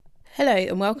Hello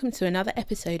and welcome to another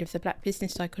episode of the Black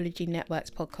Business Psychology Network's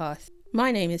podcast.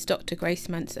 My name is Dr. Grace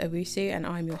Mance-Owusu and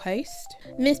I'm your host.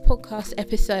 In this podcast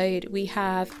episode we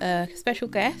have a special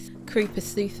guest, Krupa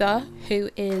Suthar,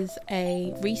 who is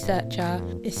a researcher,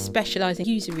 is specialising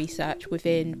in user research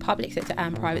within public sector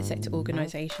and private sector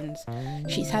organisations.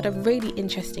 She's had a really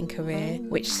interesting career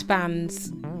which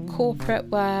spans corporate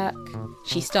work.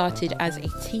 She started as a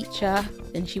teacher,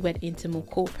 then she went into more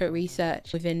corporate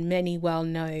research within many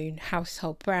well-known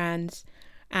household brands,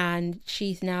 and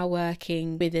she's now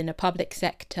working within a public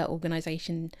sector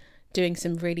organisation doing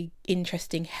some really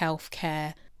interesting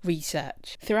healthcare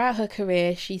research. Throughout her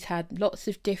career, she's had lots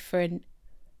of different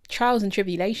trials and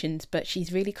tribulations, but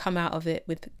she's really come out of it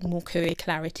with more career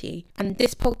clarity. And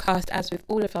this podcast, as with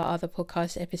all of our other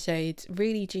podcast episodes,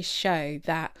 really just show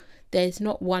that there's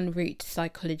not one route to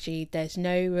psychology. There's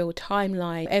no real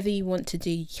timeline. Whatever you want to do,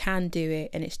 you can do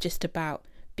it. And it's just about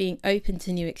being open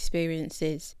to new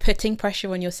experiences. Putting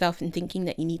pressure on yourself and thinking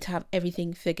that you need to have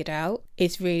everything figured out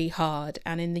is really hard.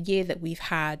 And in the year that we've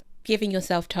had, giving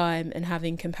yourself time and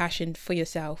having compassion for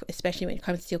yourself, especially when it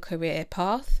comes to your career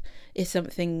path, is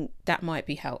something that might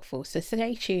be helpful. So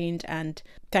stay tuned and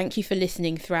thank you for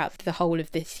listening throughout the whole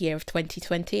of this year of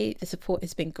 2020. The support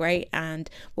has been great and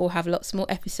we'll have lots more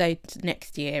episodes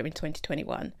next year in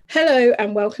 2021. Hello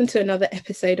and welcome to another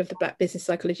episode of the Black Business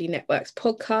Psychology Network's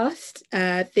podcast.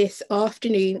 This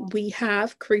afternoon we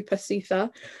have Krupa Suthar.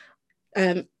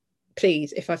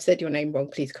 Please, if I've said your name wrong,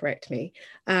 please correct me.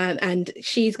 And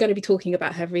she's going to be talking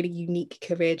about her really unique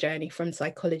career journey from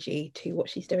psychology to what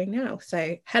she's doing now.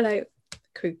 So, hello,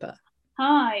 Krupa.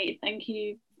 Hi, thank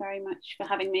you very much for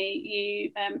having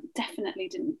me. You definitely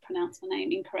didn't pronounce my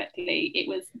name incorrectly. It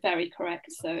was very correct.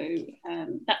 So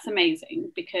that's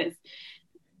amazing, because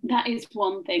that is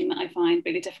one thing that I find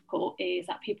really difficult, is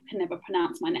that people can never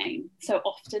pronounce my name so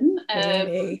often.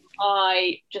 Really?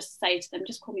 I just say to them,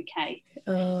 just call me Kay.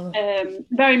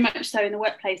 Very much so in the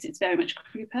workplace, it's very much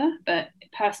Krupa, but in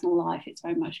personal life, it's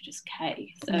very much just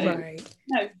Kay. So, right.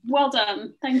 No, well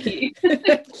done. Thank you.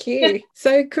 Thank you.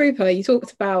 So, Krupa, you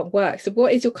talked about work. So,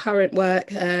 what is your current work?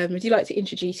 Would you like to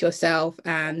introduce yourself?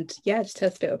 And just tell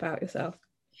us a bit about yourself.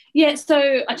 Yeah,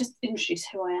 so I just introduce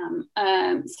who I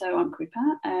am. So I'm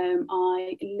Krupa.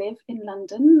 I live in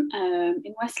London,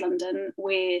 in West London,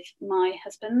 with my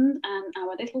husband and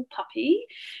our little puppy,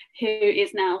 who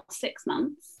is now 6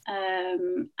 months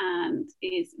and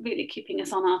is really keeping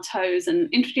us on our toes and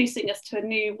introducing us to a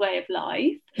new way of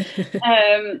life.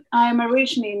 I'm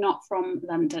originally not from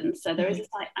London, so there is a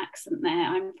slight accent there.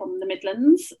 I'm from the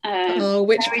Midlands.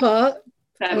 Which part?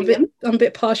 I'm a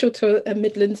bit partial to a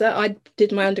Midlandser. I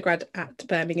did my undergrad at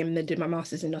Birmingham and then did my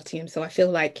master's in Nottingham, so I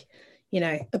feel like,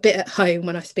 a bit at home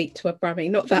when I speak to a Brummie.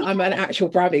 Not that I'm an actual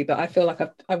Brummie, but I feel like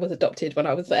I was adopted when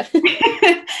I was there.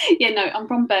 Yeah, no, I'm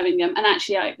from Birmingham, and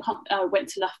actually I went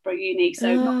to Loughborough Uni,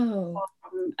 so not far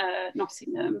from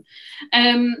Nottingham.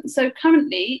 So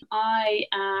currently I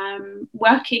am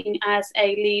working as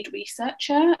a lead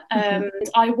researcher.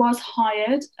 I was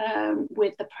hired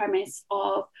with the premise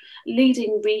of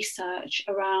leading research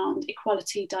around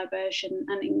equality, diversion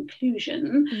and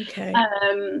inclusion. Okay.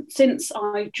 Since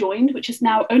I joined, which has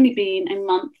now only been a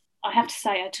month, I have to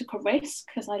say I took a risk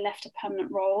because I left a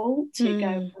permanent role to go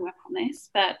and work on this,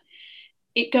 but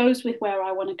it goes with where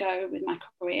I want to go with my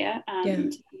career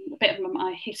and a bit of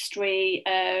my history.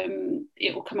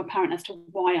 It will come apparent as to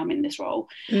why I'm in this role.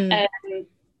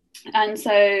 And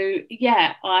so,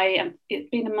 it's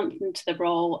been a month into the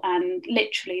role, and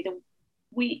literally the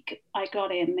week I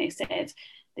got in, they said,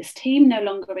 this team no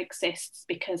longer exists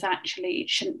because actually it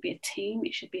shouldn't be a team,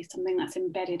 it should be something that's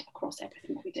embedded across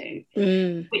everything that we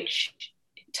do, which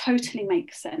totally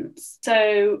makes sense.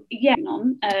 So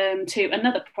on to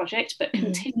another project, but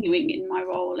continuing in my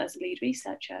role as a lead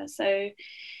researcher. So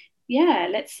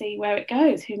let's see where it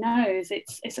goes. Who knows?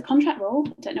 It's a contract role.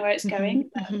 I don't know where it's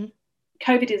going.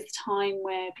 COVID is the time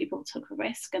where people took a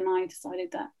risk, and I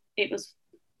decided that it was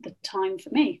the time for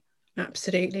me.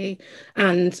 Absolutely.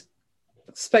 And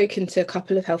spoken to a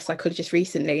couple of health psychologists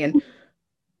recently, and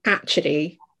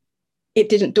actually it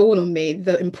didn't dawn on me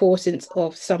the importance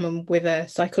of someone with a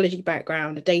psychology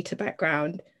background, a data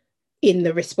background in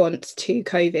the response to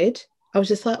COVID. I was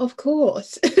just like, of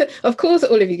course of course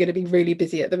all of you are going to be really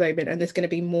busy at the moment, and there's going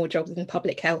to be more jobs in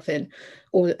public health and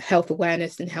or health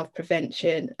awareness and health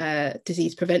prevention,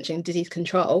 disease prevention, disease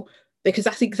control, because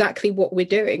that's exactly what we're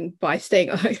doing by staying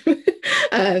at home.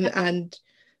 And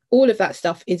all of that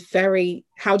stuff is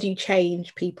how do you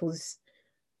change people's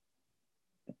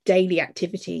daily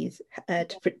activities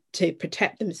to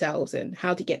protect themselves, and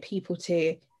how to get people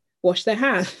to wash their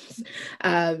hands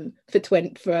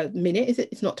for a minute.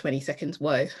 It's not 20 seconds.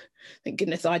 Whoa, thank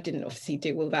goodness I didn't obviously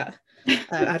do all that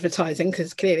advertising,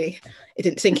 because clearly it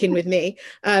didn't sink in with me.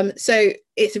 So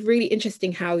it's really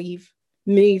interesting how you've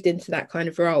moved into that kind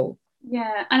of role.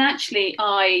 Yeah, and actually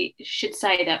I should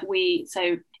say that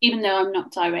so even though I'm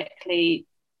not directly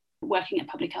working at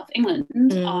Public Health England,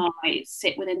 I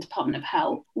sit within Department of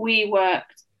Health. We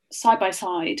worked side by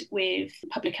side with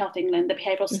Public Health England, the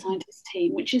behavioural scientist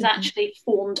team, which is actually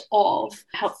formed of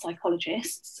health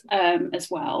psychologists as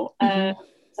well. So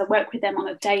I work with them on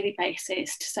a daily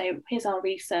basis to say, here's our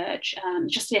research.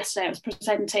 Just yesterday I was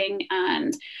presenting,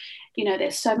 and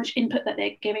there's so much input that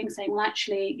they're giving, saying, well,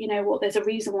 actually, there's a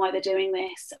reason why they're doing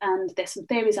this, and there's some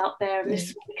theories out there, and this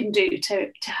is what we can do to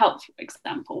help, for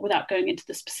example, without going into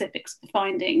the specifics of the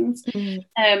findings.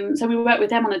 So we work with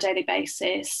them on a daily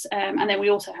basis, and then we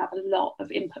also have a lot of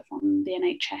input from the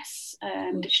NHS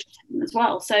digital team as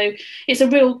well. So it's a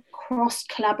real cross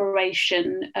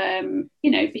collaboration,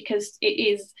 because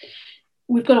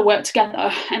we've got to work together,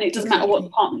 and it doesn't matter what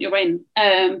department you're in.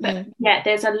 But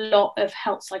there's a lot of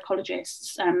health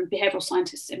psychologists, behavioural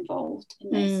scientists involved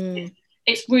in this.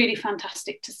 It's really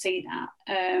fantastic to see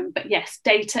that. But yes,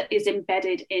 data is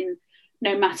embedded in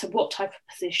no matter what type of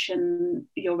position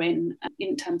you're in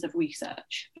terms of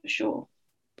research, for sure.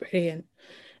 Brilliant.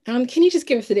 Can you just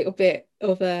give us a little bit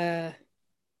of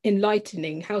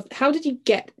enlightening? How did you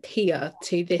get here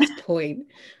to this point?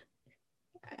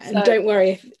 And don't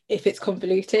worry if it's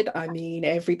convoluted. I mean,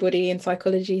 everybody in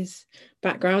psychology's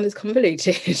background is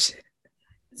convoluted.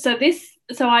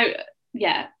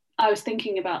 I was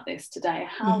thinking about this today.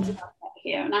 How did I get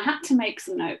here? And I had to make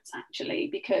some notes, actually,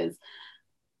 because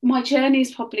my journey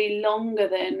is probably longer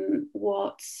than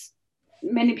what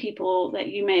many people that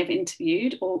you may have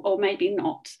interviewed, or maybe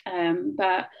not.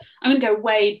 But I'm going to go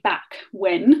way back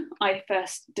when I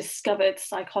first discovered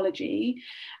psychology,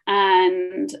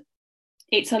 and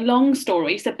it's a long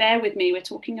story, so bear with me. We're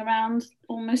talking around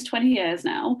almost 20 years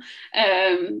now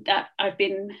that I've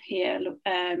been here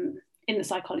in the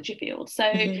psychology field. So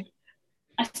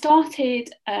I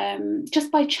started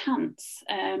just by chance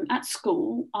at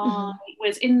school. I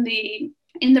was in the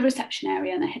reception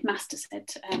area, and the headmaster said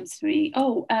to me,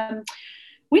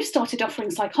 we've started offering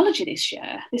psychology this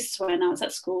year. This is when I was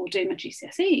at school doing my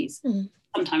GCSEs.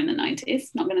 Sometime in the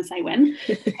 90s, not going to say when,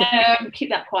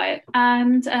 keep that quiet.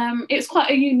 And it was quite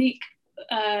a unique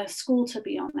school, to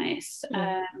be honest,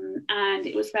 and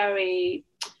it was very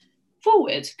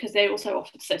forward, because they also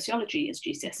offered sociology as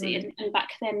GCSE, and back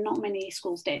then not many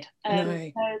schools did.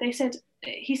 So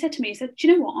he said to me, do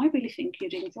you know what, I really think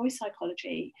you'd enjoy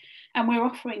psychology, and we're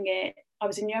offering it. I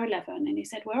was in year 11, and he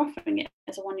said, we're offering it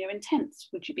as a 1-year intense,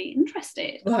 would you be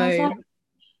interested? And I was like,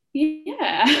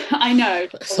 yeah, I know.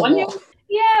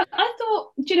 Yeah, I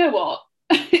thought, do you know what?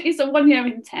 It's a 1-year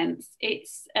intense.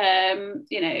 It's,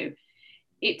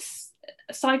 it's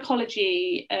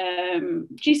psychology,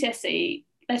 GCSE.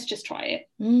 Let's just try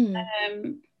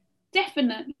it.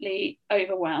 Definitely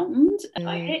overwhelmed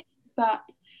by it, but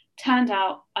turned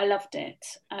out I loved it.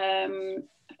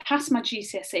 Passed my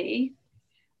GCSE,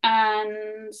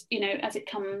 and as it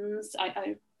comes,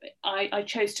 I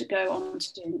chose to go on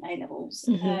to doing A-levels,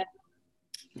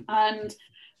 and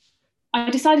I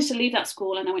decided to leave that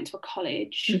school, and I went to a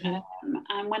college.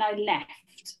 And when I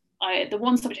left, the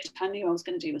one subject I knew I was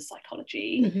going to do was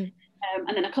psychology.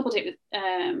 And then I coupled it with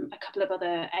a couple of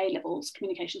other A-levels,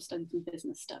 communication studies and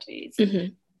business studies.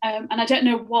 And I don't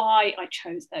know why I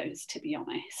chose those, to be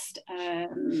honest.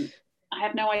 I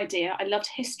have no idea. I loved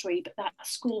history, but that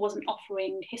school wasn't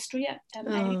offering history at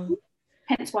A-level,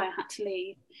 hence why I had to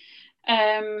leave.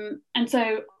 And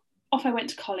so off I went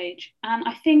to college, and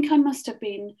I think I must have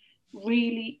been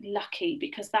really lucky,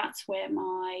 because that's where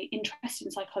my interest in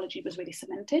psychology was really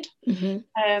cemented,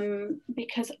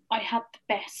 because I had the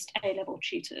best A-level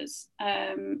tutors,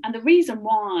 and the reason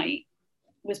why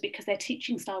was because their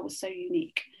teaching style was so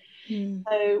unique.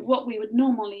 So what we would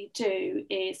normally do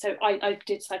is, so I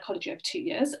did psychology over 2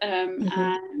 years, and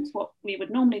what we would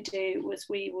normally do was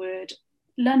we would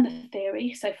learn the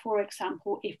theory. So for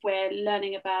example, if we're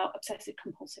learning about obsessive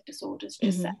compulsive disorders,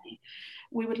 just say,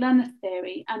 we would learn the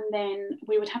theory, and then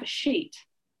we would have a sheet.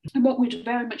 And what we'd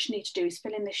very much need to do is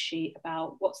fill in this sheet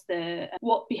about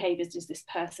what behaviours is this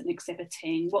person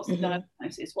exhibiting, what's the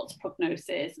diagnosis, what's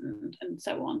prognosis, and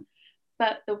so on.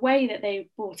 But the way that they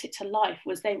brought it to life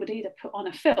was they would either put on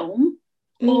a film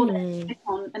or they'd put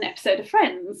on an episode of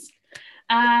Friends.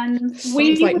 And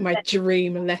sounds like my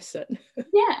dream lesson.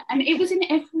 Yeah, and it was in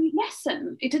every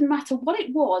lesson. It didn't matter what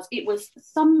it was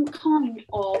some kind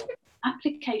of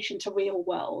application to real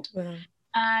world.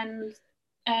 And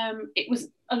it was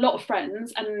a lot of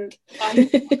friends, and I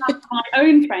used to have my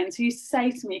own friends who used to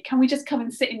say to me, can we just come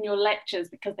and sit in your lectures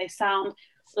because they sound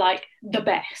like the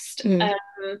best.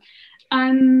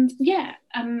 And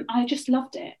I just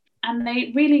loved it, and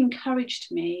they really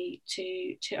encouraged me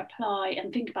to apply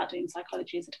and think about doing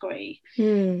psychology as a degree.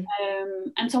 And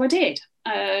so I did,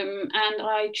 and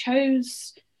I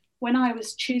chose, when I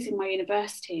was choosing my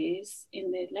universities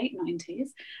in the late 90s,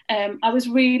 I was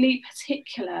really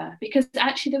particular because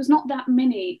actually there was not that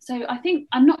many. So I think,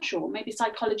 I'm not sure, maybe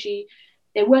psychology,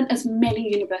 there weren't as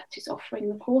many universities offering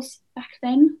the course back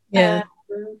then.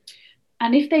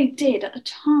 And if they did at the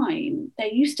time,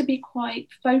 they used to be quite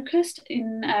focused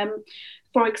in,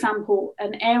 for example,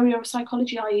 an area of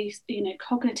psychology, i.e.,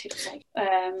 cognitive psych.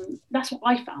 That's what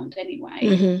I found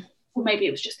anyway. Or maybe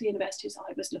it was just the universities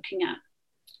I was looking at.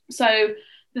 So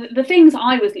the things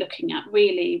I was looking at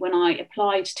really when I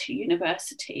applied to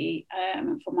university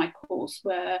for my course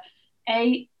were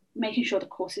making sure the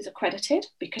course is accredited,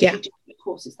 because you do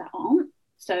courses that aren't.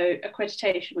 So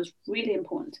accreditation was really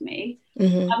important to me.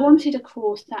 I wanted a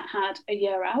course that had a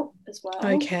year out as well.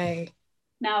 Okay.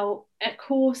 Now, a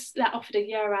course that offered a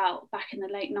year out back in the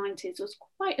late 90s was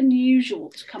quite unusual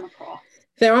to come across.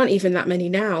 There aren't even that many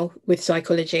now with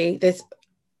psychology. There's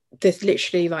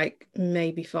literally like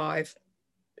maybe 5,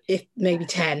 if maybe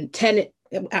 10 at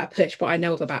a push, but I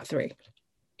know of about 3.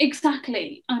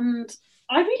 Exactly. And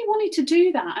I really wanted to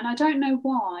do that, and I don't know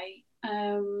why.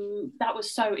 That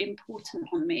was so important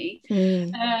on me,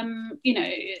 important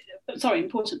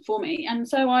for me. And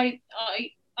so I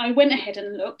went ahead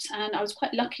and looked, and I was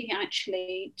quite lucky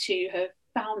actually to have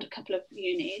found a couple of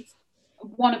unis,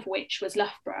 one of which was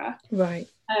Loughborough. Right.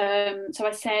 So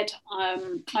I said, I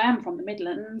am from the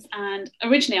Midlands, and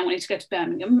originally I wanted to go to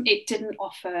Birmingham. It didn't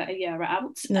offer a year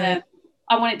out. No.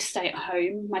 I wanted to stay at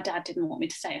home. My dad didn't want me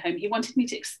to stay at home. He wanted me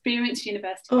to experience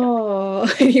university. Oh,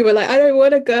 you were like, I don't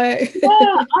want to go.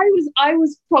 Yeah, I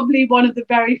was probably one of the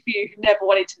very few who never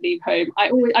wanted to leave home.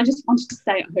 I just wanted to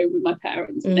stay at home with my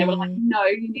parents. And they were like, no,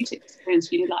 you need to experience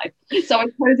uni life. So I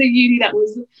chose a uni that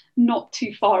was not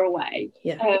too far away.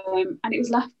 And it was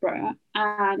Loughborough.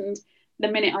 And the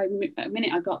minute I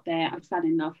got there, I fell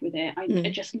in love with it. I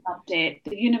just loved it.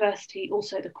 The university,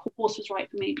 also the course was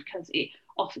right for me because it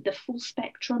offered the full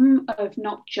spectrum of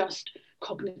not just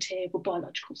cognitive or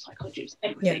biological psychology, it was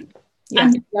everything.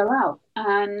 And go out.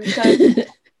 And so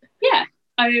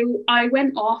I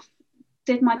went off,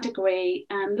 did my degree,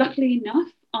 and luckily enough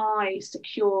I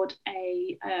secured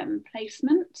a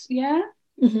placement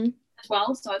as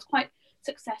well, so I was quite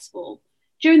successful.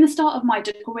 During the start of my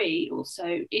degree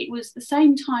also, it was the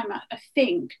same time I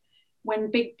think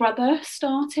when Big Brother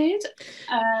started.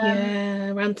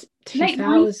 Around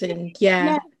 2000.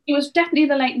 Yeah, it was definitely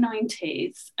the late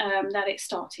 90s that it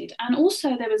started. And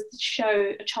also there was the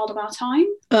show A Child of Our Time.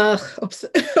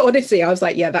 Honestly, I was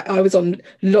like, I was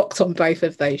locked on both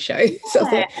of those shows.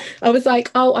 I was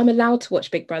like, oh, I'm allowed to watch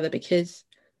Big Brother because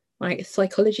like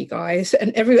psychology guys,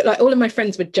 and all of my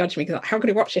friends would judge me because like, how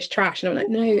can I watch this trash? And I'm like,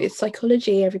 no, it's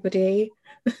psychology, everybody.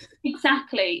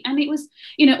 Exactly. And it was,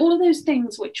 all of those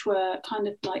things which were kind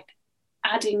of like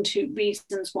adding to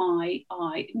reasons why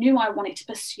I knew I wanted to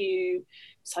pursue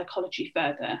psychology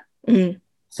further.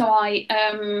 So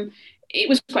it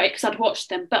was great because I'd watched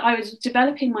them, but I was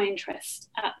developing my interest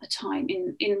at the time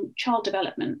in child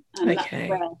development, and that's where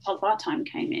Child of Our Time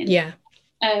came in.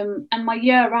 And my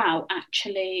year out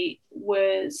actually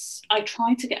was, I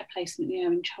tried to get a placement,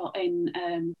 in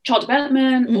child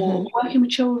development or working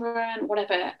with children,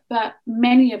 whatever. But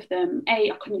many of them, I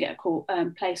couldn't get a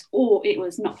place, or it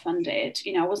was not funded.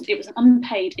 It was an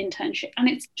unpaid internship, and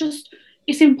it's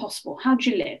impossible. How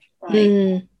do you live,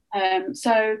 right?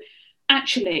 So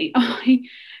actually, I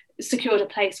secured a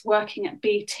place working at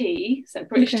BT, so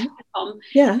British Telecom,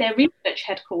 their research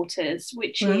headquarters,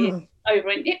 which is over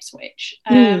in Ipswich.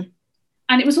 And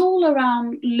it was all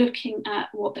around looking at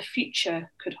what the future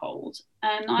could hold.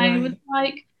 And I was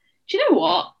like, do you know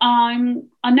what? I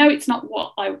know it's not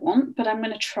what I want, but I'm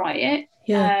going to try it.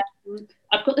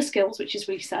 I've got the skills, which is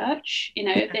research.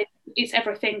 It's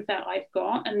everything that I've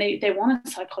got, and they want a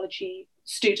psychology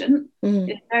student.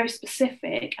 It's very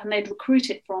specific, and they'd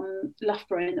recruited from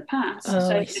Loughborough in the past.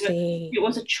 It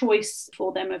was a choice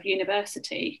for them of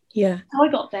university. So I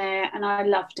got there and I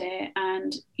loved it.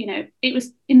 And it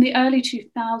was in the early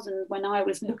 2000s when I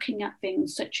was looking at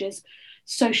things such as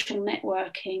social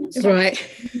networking and social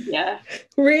media.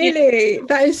 Really?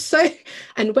 That is so.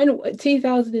 And when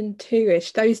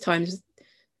 2002ish, those times,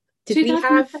 did we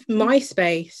have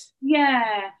MySpace?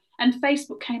 And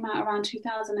Facebook came out around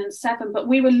 2007, but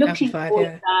we were looking for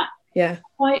that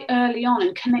quite early on,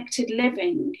 and connected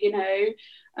living,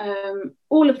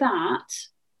 All of that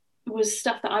was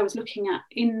stuff that I was looking at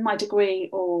in my degree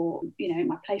or,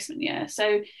 my placement year.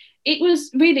 So it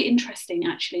was really interesting,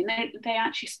 actually. And they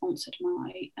actually sponsored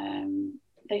my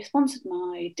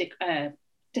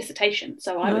dissertation.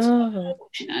 So I was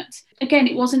fortunate. Again,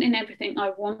 it wasn't in everything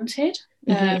I wanted.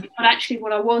 But actually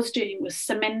what I was doing was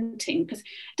cementing, because it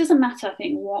doesn't matter, I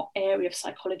think, what area of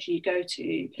psychology you go to,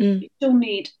 you still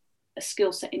need a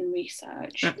skill set in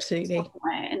research. Absolutely.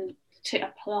 And to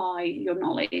apply your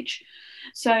knowledge.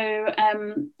 So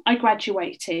I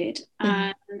graduated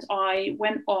and I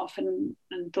went off and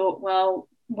thought, well,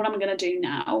 what am I going to do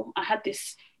now? I had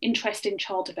this interest in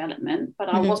child development, but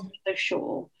I wasn't so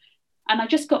sure. And I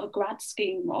just got a grad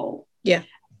scheme role. Yeah.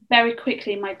 Very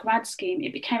quickly in my grad scheme,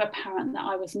 it became apparent that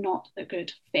I was not a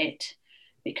good fit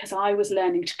because I was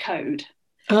learning to code.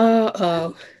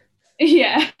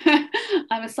 Yeah.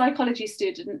 I'm a psychology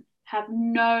student, have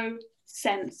no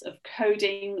sense of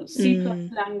coding, C+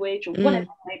 language, or whatever it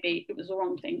may be. It was the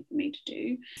wrong thing for me to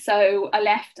do. So I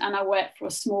left and I worked for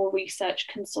a small research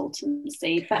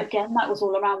consultancy. But again, that was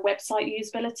all around website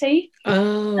usability.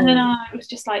 And then I was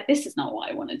just like, this is not what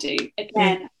I want to do.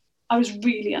 Again, I was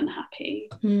really unhappy.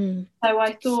 So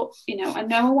I thought, I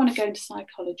know I want to go into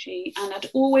psychology, and I'd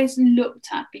always looked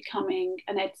at becoming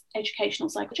an educational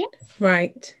psychologist.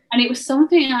 Right. And it was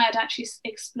something I had actually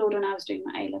explored when I was doing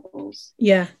my A-levels.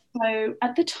 Yeah. So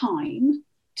at the time,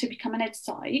 to become an ed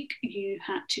psych, you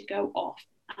had to go off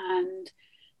and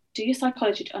do your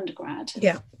psychology undergrad,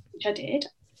 which I did.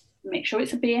 Make sure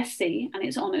it's a BSc and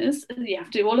it's honours. You have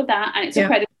to do all of that, and it's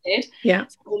accredited. Yeah.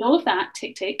 So with all of that,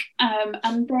 tick.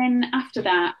 And then after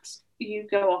that, you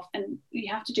go off and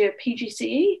you have to do a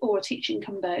PGCE or a teaching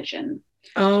conversion.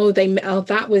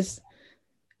 That was...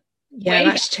 Yeah,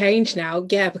 that's changed now.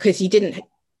 Yeah, because you didn't...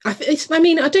 I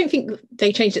don't think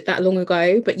they changed it that long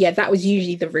ago, but yeah, that was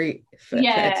usually the route for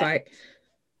ed psych.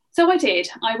 So I did.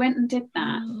 I went and did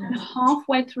that. And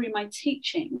halfway through my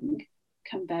teaching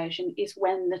conversion is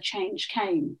when the change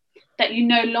came, that you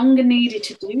no longer needed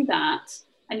to do that,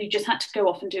 and you just had to go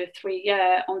off and do a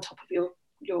 3-year on top of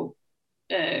your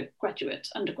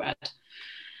undergrad.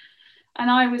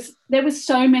 And there was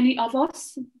so many of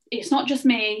us. It's not just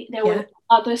me. There were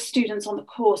other students on the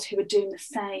course who were doing the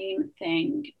same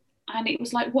thing. And it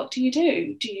was like, what do you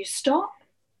do? Do you stop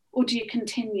or do you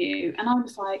continue? And I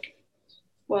was like,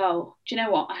 well, do you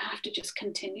know what? I have to just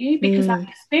continue, because that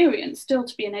experience, still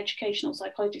to be an educational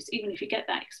psychologist, even if you get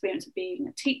that experience of being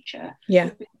a teacher,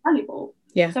 would be valuable.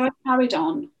 Yeah. So I carried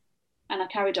on and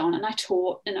I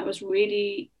taught, and I was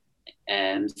really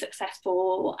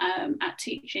successful at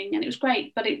teaching, and it was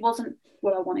great, but it wasn't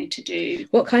what I wanted to do.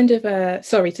 What kind of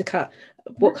sorry to cut,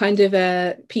 what kind of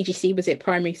PGC was it?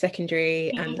 Primary,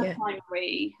 secondary? It was a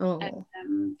primary.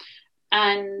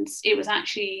 And it was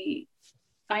actually,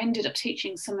 I ended up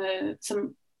teaching some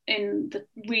in the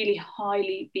really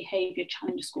highly behaviour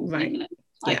challenge schools in England.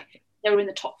 They were in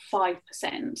the top 5%,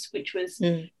 which was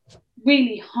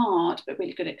really hard but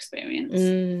really good experience.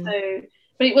 So,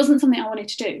 but it wasn't something I wanted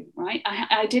to do, right?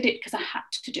 I did it because I had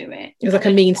to do it. It was like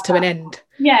a means to an end.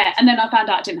 Yeah, and then I found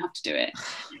out I didn't have to do it.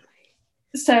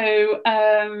 So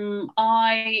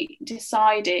I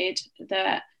decided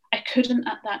that I couldn't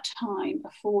at that time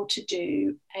afford to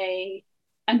do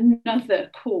another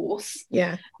course.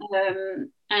 Yeah.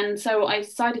 And so I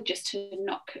decided just to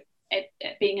knock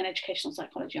being an educational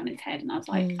psychology on its head, and I was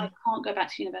like, I can't go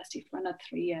back to university for another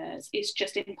 3 years. It's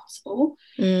just impossible.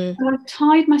 So I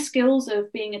tied my skills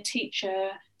of being a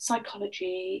teacher,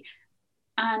 psychology,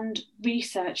 and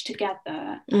research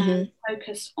together, and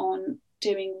focused on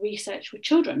doing research with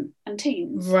children and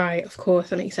teens. Right, of course,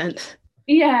 that makes sense.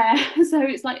 Yeah, so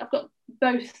it's like I've got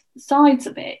both sides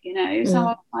of it, So I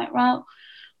was like, well,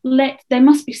 there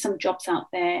must be some jobs out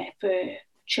there for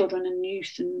children and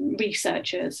youth and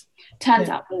researchers. Turns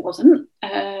out there wasn't.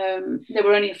 There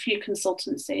were only a few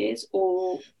consultancies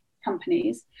or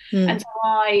companies, and so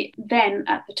I then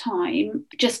at the time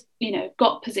just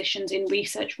got positions in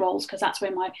research roles, because that's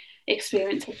where my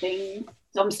experience had been.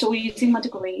 So I'm still using my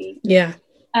degree.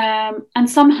 And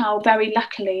somehow, very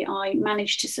luckily, I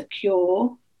managed to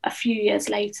secure a few years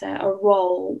later a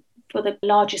role for the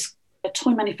largest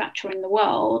toy manufacturer in the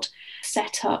world,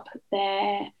 set up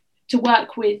to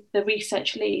work with the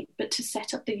research lead, but to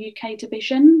set up the UK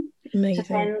division. Amazing.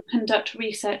 To then conduct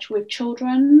research with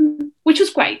children, which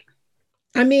was great.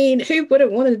 I mean, who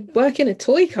wouldn't want to work in a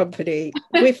toy company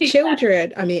with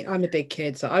children? I mean, I'm a big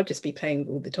kid, so I'd just be playing with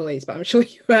all the toys, but I'm sure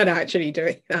you weren't actually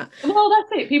doing that. Well, that's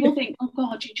it. People think, oh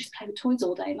God, you just play with toys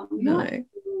all day long.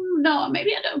 No,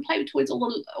 maybe I don't play with toys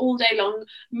all day long.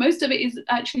 Most of it is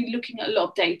actually looking at a lot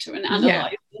of data and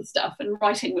analysing and stuff and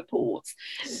writing reports.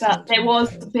 But there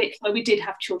was a bit where we did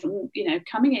have children,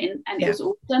 coming in, and it was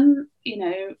all done,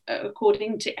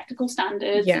 according to ethical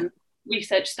standards and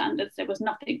research standards. There was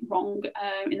nothing wrong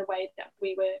in the way that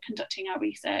we were conducting our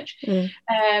research.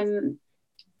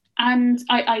 And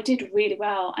I did really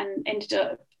well and ended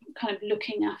up kind of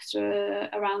looking after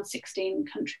around 16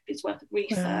 countries worth of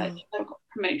research. Wow. I got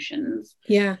promotions.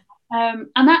 Yeah. And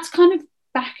that's kind of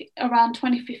back around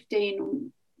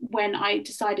 2015 when I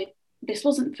decided this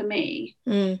wasn't for me,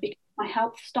 because my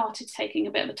health started taking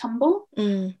a bit of a tumble.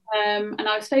 And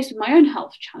I was faced with my own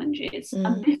health challenges.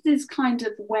 And this is kind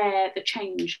of where the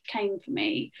change came for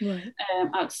me. Right.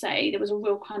 I would say there was a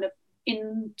real kind of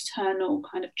internal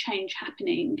kind of change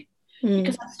happening,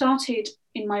 because I started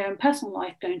in my own personal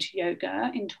life going to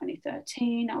yoga in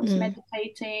 2013. I was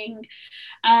meditating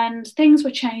and things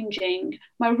were changing.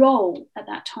 My role at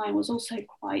that time was also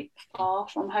quite far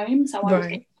from home, so I was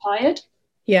getting tired.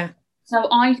 Yeah. So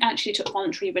I actually took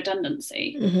voluntary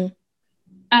redundancy.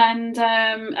 And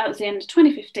that was the end of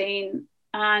 2015.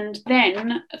 And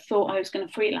then I thought I was going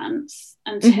to freelance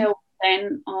until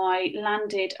then I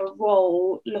landed a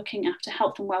role looking after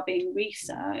health and wellbeing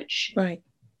research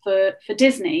for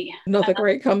Disney. Another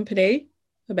great company.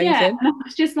 Amazing. Yeah, and I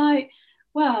was just like,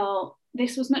 well,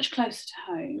 this was much closer to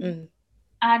home.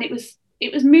 And it was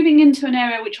moving into an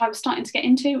area which I was starting to get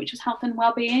into, which was health and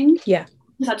wellbeing. Yeah.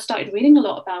 Because I'd started reading a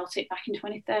lot about it back in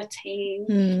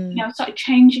 2013. I started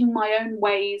changing my own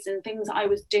ways and things that I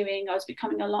was doing. I was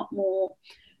becoming a lot more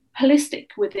holistic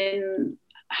within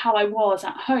how I was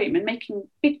at home and making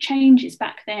big changes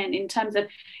back then in terms of,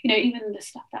 even the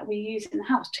stuff that we use in the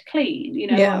house to clean,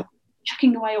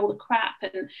 chucking away all the crap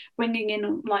and bringing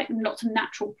in like lots of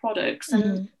natural products.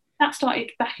 And that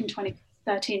started back in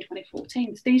 2013,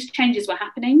 2014. So these changes were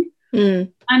happening.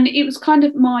 And it was kind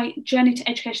of my journey to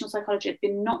educational psychology had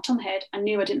been knocked on the head. I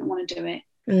knew I didn't want to do it.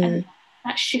 And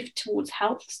that shift towards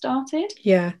health started.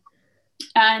 Yeah.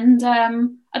 And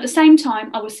at the same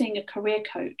time, I was seeing a career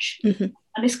coach.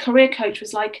 And this career coach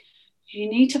was like, you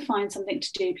need to find something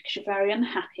to do because you're very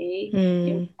unhappy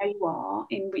in where you are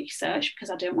in research, because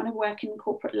I don't want to work in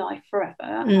corporate life forever.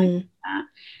 And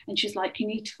she's like, you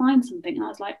need to find something. And I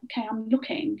was like, okay, I'm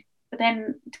looking. But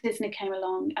then Disney came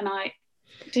along and I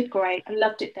did great. I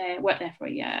loved it there, worked there for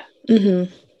a year.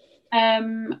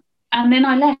 And then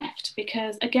I left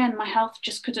because, again, my health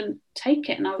just couldn't take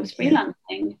it and I was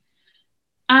freelancing.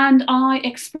 And I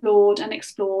explored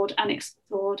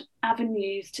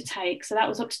avenues to take. So that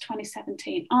was up to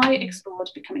 2017. I explored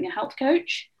becoming a health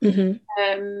coach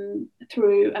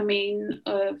through a mean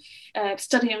of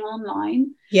studying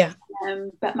online. Yeah.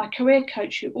 But my career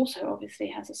coach, who also obviously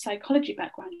has a psychology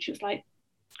background, she was like,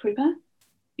 Krupa,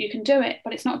 you can do it,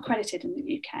 but it's not accredited in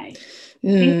the UK.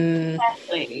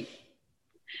 Exactly.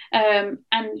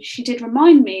 And she did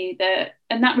remind me that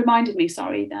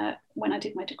when I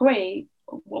did my degree,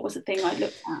 what was the thing I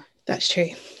looked at? That's true.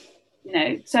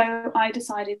 So I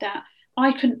decided that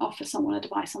I couldn't offer someone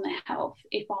advice on their health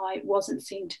if I wasn't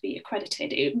seen to be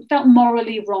accredited. It felt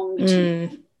morally wrong to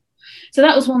me. So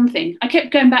that was one thing. I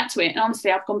kept going back to it, and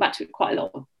honestly, I've gone back to it quite a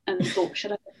lot and thought,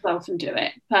 should I go myself and do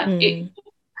it? But it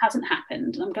hasn't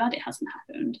happened, and I'm glad it hasn't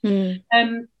happened.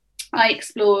 I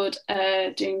explored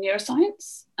doing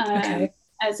neuroscience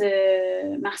as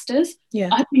a master's.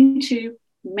 I've been to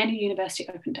many university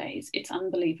open days. It's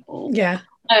unbelievable.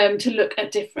 To look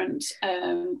at different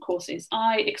courses.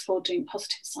 I explored doing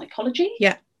positive psychology.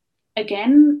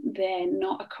 Again, they're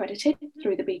not accredited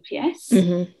through the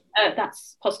BPS.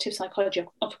 That's positive psychology.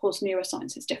 Of course,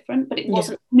 neuroscience is different, but it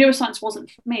wasn't. Neuroscience wasn't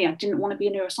for me. I didn't want to be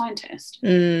a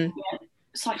neuroscientist.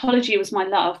 Psychology was my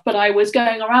love, but I was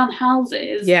going around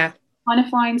houses trying to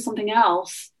find something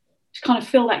else to kind of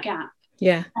fill that gap.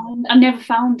 And I never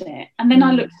found it. And then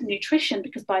I looked at nutrition,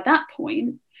 because by that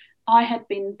point I had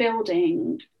been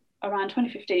building around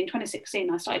 2015, 2016,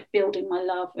 I started building my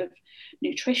love of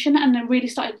nutrition, and then really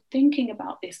started thinking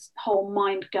about this whole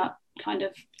mind gut kind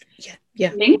of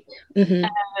link,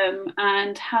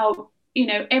 and how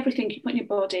everything you put in your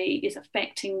body is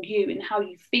affecting you and how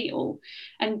you feel.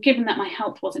 And given that my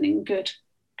health wasn't in good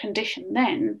condition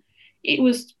then, it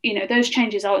was, those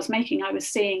changes I was making, I was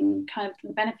seeing kind of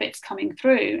the benefits coming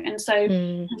through. And so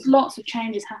there's lots of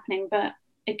changes happening. But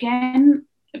again,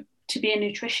 to be a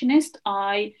nutritionist,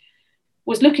 I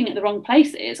was looking at the wrong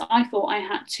places. I thought I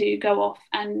had to go off,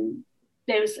 and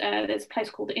there's a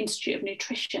place called the Institute of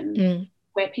Nutrition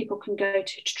where people can go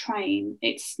to train.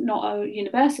 It's not a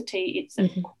university, it's a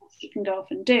course you can go off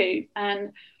and do.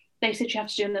 And they said you have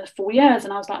to do another 4 years.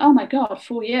 And I was like, oh my God,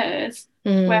 4 years.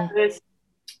 Whereas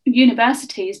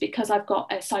universities, because I've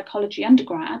got a psychology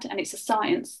undergrad and it's a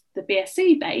science, the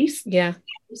BSc based, they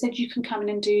said you can come in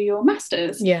and do your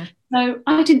masters. So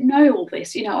I didn't know all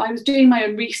this, I was doing my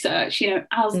own research,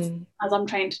 as I'm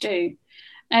trained to do.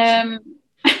 And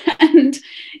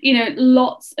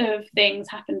lots of things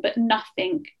happened, but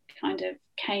nothing kind of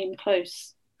came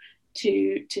close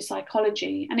to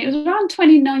psychology. And it was around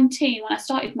 2019 when I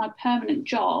started my permanent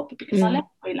job, because I left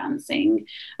freelancing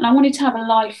and I wanted to have a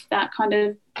life that kind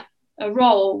of a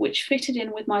role which fitted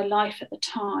in with my life at the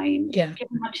time, given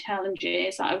my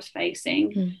challenges that I was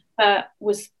facing, but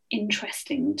was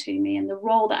interesting to me. And the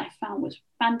role that I found was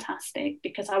fantastic,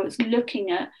 because I was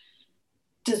looking at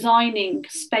designing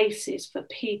spaces for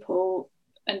people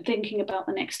and thinking about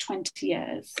the next 20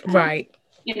 years. Right.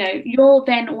 You're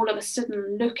then all of a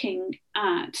sudden looking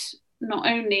at not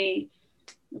only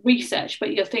research,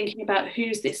 but you're thinking about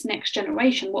who's this next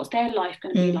generation, what's their life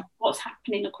going to be like, what's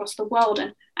happening across the world.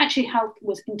 And actually health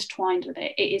was intertwined with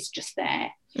it. It is just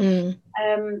there. And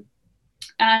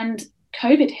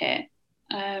COVID hit,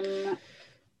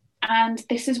 and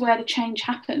this is where the change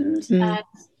happened, and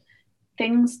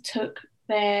things took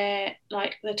the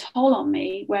toll on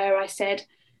me, where I said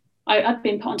I'd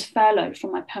been put onto furlough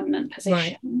from my permanent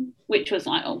position, which was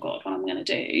like, oh God, what am I going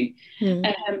to do?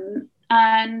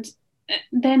 And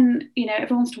then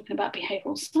everyone's talking about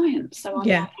behavioural science, so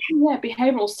I'm like,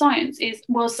 behavioural science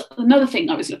was another thing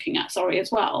I was looking at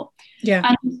as well.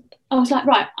 And I was like,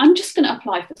 right, I'm just going to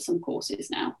apply for some courses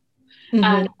now. And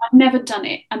I've never done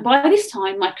it. And by this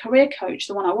time, my career coach,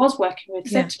 the one I was working with,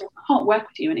 said to me, I can't work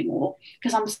with you anymore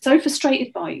because I'm so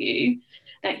frustrated by you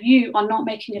that you are not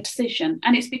making a decision.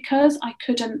 And it's because I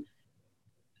couldn't,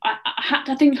 I had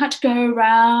to go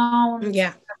around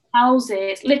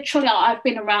houses. Literally, I've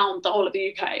been around the whole of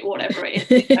the UK, whatever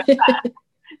it is,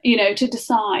 to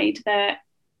decide that,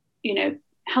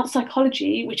 health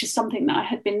psychology, which is something that I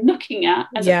had been looking at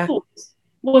as a course,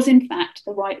 was in fact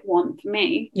the right one for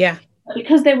me.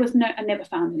 Because there was I never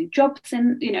found any jobs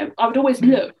in, I would always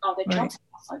look, are there jobs in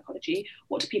health psychology?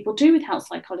 What do people do with health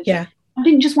psychology? I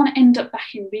didn't just want to end up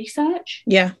back in research.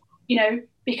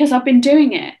 Because I've been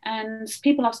doing it, and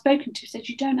people I've spoken to said,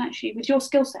 you don't actually, with your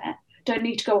skill set, don't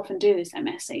need to go off and do this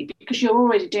MSc because you're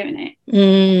already doing it.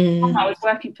 And I was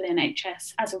working for the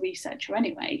NHS as a researcher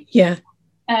anyway.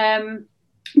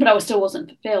 But I still wasn't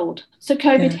fulfilled. So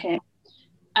COVID hit,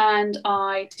 and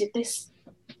I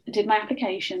did my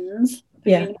applications for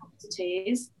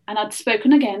universities, and I'd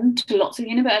spoken again to lots of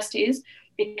universities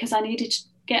because I needed to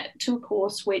get to a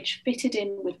course which fitted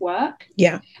in with work.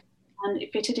 And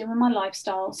it fitted in with my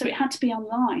lifestyle. So it had to be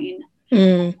online.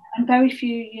 And very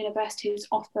few universities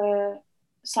offer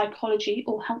psychology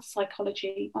or health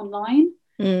psychology online.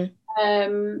 Even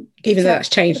though that's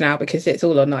changed now because it's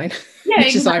all online,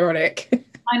 which is ironic.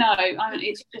 I know.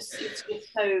 It's just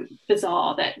so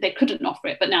bizarre that they couldn't offer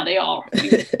it, but now they are.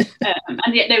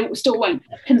 And yet they still won't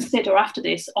consider after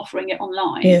this offering it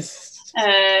online. It's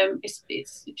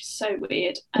just so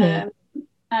weird.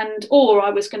 Or I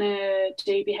was going to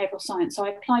do behavioural science. So I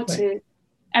applied to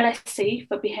LSE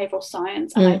for behavioural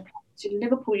science, and I applied to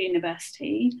Liverpool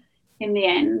University in the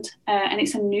end. And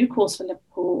it's a new course for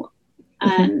Liverpool.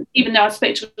 And even though I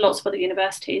spoke to lots of other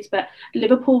universities, but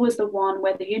Liverpool was the one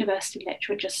where the university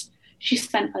lecturer she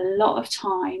spent a lot of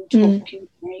time talking to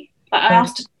me. Like I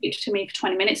asked her to speak to me for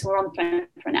 20 minutes, and we're on the phone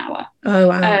for an hour. Oh,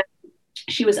 wow.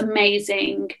 She was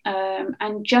amazing,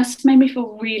 and just made me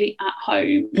feel really at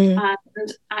home.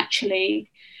 And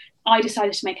actually, I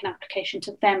decided to make an application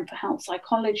to them for health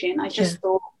psychology. And I just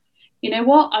thought, you know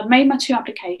what? I've made my 2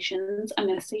 applications. I'm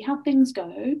going to see how things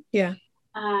go.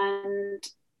 And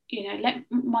let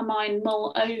my mind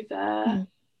mull over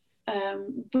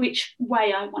which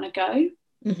way I want to go.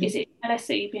 Is it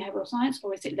LSE behavioural science,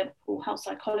 or is it Liverpool health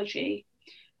psychology?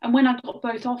 And when I got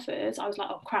both offers, I was like,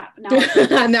 oh crap,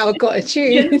 now I've got to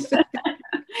choose.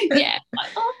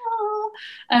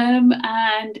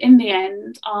 And in the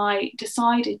end, I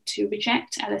decided to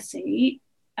reject LSE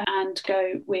and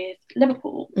go with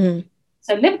Liverpool.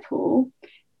 So Liverpool,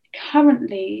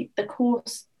 currently the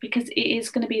course, because it is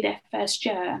going to be their first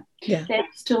year, they're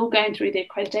still going through the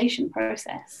accreditation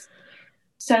process.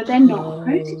 So they're not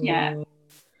accredited yet.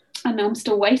 And I'm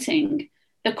still waiting.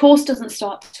 The course doesn't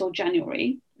start till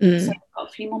January, so I've got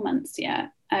a few more months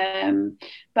yet.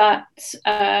 But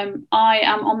I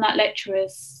am on that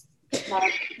lecturer's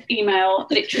email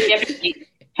literally every week.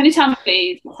 Can you tell me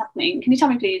please what's happening? Can you tell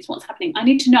me please what's happening? I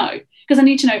need to know, because I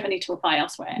need to know if I need to apply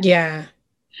elsewhere.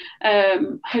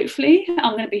 Hopefully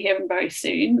I'm going to be hearing very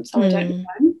soon, so I don't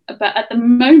know. But at the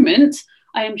moment,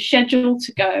 I am scheduled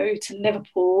to go to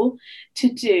Liverpool to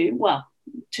do,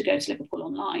 to go to Liverpool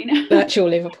online. Virtual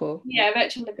Liverpool. Yeah,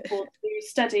 virtual Liverpool, to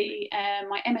study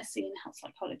my MSc in health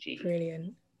psychology.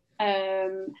 Brilliant.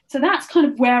 So that's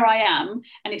kind of where I am,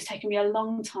 and it's taken me a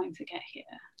long time to get here.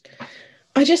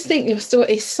 I just think your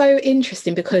story is so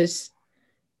interesting because,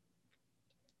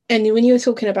 and when you were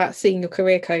talking about seeing your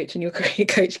career coach and your career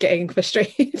coach getting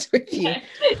frustrated with you,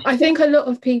 I think a lot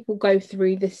of people go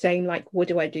through the same, like, what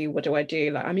do I do? What do I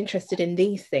do? Like, I'm interested in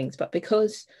these things, but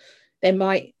because it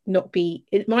might not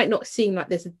seem like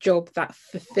there's a job that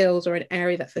fulfills, or an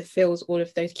area that fulfills all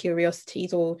of those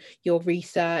curiosities or your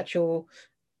research or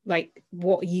like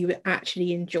what you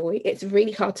actually enjoy. It's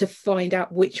really hard to find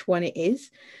out which one it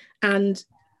is. And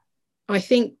I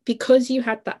think because you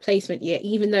had that placement year,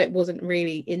 even though it wasn't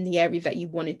really in the area that you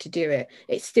wanted to do it,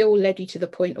 it still led you to the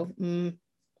point of, do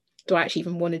I actually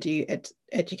even want to do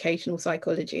educational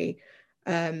psychology?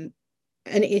 And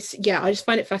it's, yeah, I just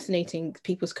find it fascinating,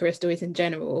 people's career stories in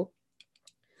general.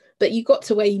 But you got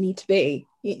to where you need to be.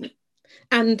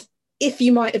 And if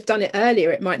you might have done it earlier,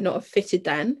 it might not have fitted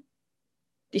then.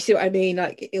 Do you see what I mean?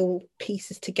 Like, it all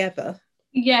pieces together.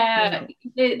 Yeah,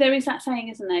 there is that saying,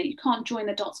 isn't there? You can't join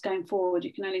the dots going forward,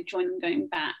 you can only join them going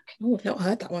back. Oh, I've not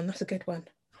heard that one. That's a good one.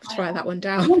 I'll write that one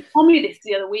down. Someone told me this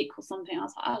the other week or something. I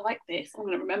was like, I like this, I'm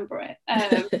going to remember it.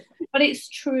 But it's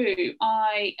true.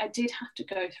 I did have to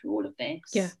go through all of this,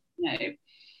 to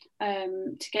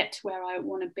get to where I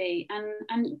want to be.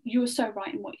 And you were so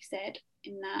right in what you said,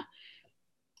 in that,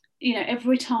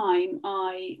 every time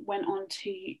I went on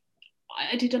to,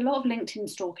 I did a lot of LinkedIn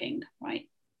stalking, right?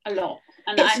 A lot.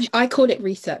 And I call it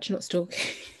research, not stalking.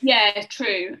 Yeah,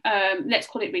 true. Let's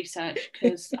call it research,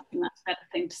 because I think that's a better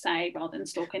thing to say rather than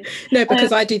stalking. No,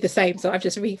 because I do the same, so I've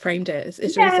just reframed it as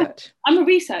research. I'm a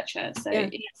researcher, so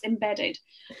it's embedded.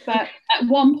 But at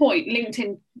one point,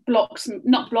 LinkedIn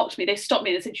not blocked me, they stopped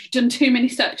me and said, you've done too many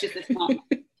searches this month.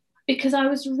 Because I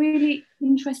was really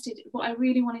interested. What I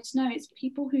really wanted to know is,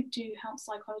 people who do health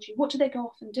psychology, what do they go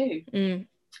off and do?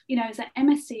 Is that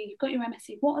MSc, you've got your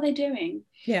MSc, what are they doing?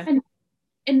 Yeah.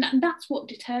 And that's what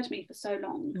deterred me for so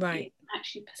long, right?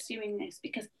 Actually pursuing this,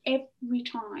 because every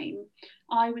time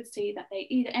I would see that they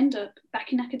either end up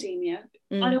back in academia,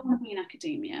 I don't want to be in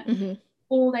academia,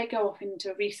 or they go off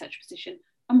into a research position.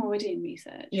 I'm already in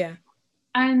research. Yeah.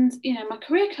 And my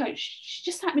career coach, she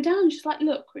just sat me down. She's like,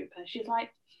 look, Krupa, she's like,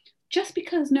 just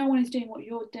because no one is doing what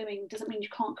you're doing doesn't mean you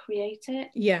can't create it.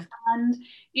 Yeah. And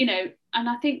and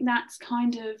I think that's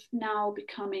kind of now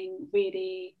becoming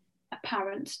really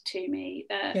apparent to me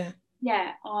that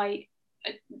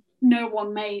no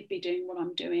one may be doing what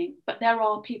I'm doing, but there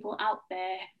are people out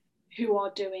there who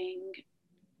are doing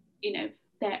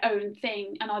their own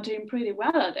thing and are doing pretty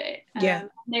well at it.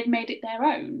 They've made it their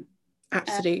own.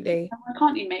 Absolutely. Why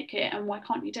can't you make it, and why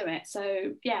can't you do it?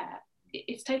 So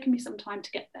it's taken me some time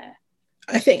to get there,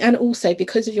 I think. And also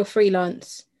because of your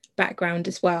freelance background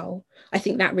as well, I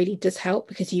think that really does help,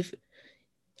 because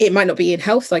it might not be in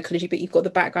health psychology, but you've got the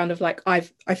background of, like,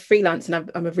 I've freelanced and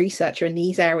I'm a researcher in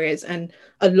these areas, and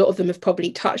a lot of them have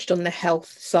probably touched on the health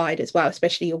side as well,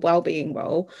 especially your well-being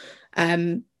role.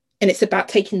 And it's about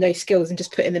taking those skills and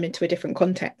just putting them into a different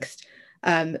context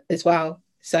as well.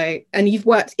 So, and you've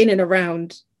worked in and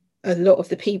around a lot of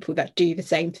the people that do the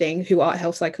same thing, who are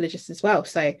health psychologists as well.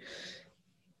 So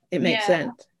it makes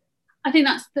sense. I think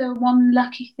that's the one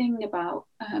lucky thing about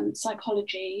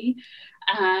psychology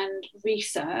and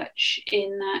research,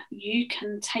 in that you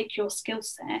can take your skill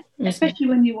set, especially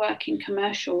when you work in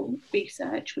commercial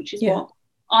research, which is what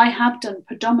I have done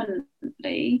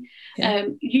predominantly.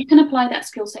 You can apply that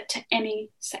skill set to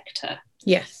any sector.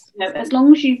 Yes. As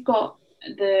long as you've got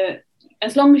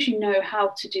as long as you know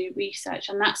how to do research.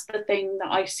 And that's the thing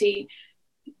that I see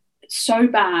so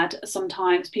bad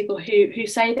sometimes, people who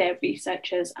say they're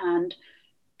researchers and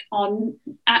are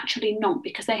actually not,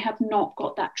 because they have not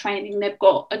got that training. They've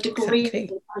got a degree in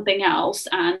something else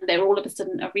and they're all of a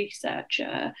sudden a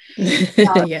researcher. You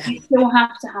still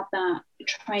have to have that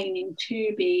training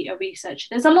to be a researcher.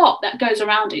 There's a lot that goes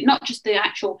around it, not just the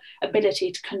actual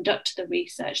ability to conduct the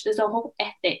research. There's a whole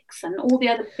ethics and all the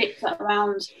other bits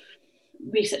around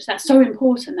research that's so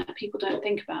important that people don't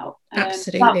think about.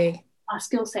 Absolutely. Our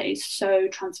skill set is so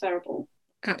transferable.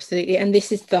 Absolutely. And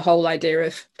this is the whole idea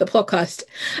of the podcast.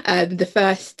 The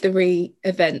first 3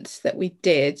 events that we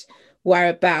did were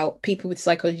about people with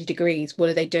psychology degrees. What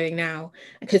are they doing now?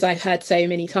 Because I've heard so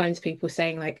many times people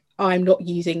saying, like, I'm not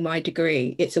using my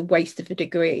degree, it's a waste of a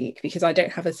degree because I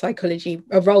don't have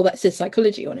a role that says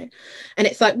psychology on it. And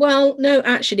it's like, well, no,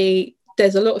 actually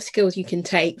there's a lot of skills you can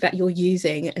take that you're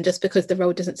using, and just because the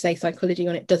role doesn't say psychology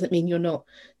on it doesn't mean you're not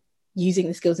using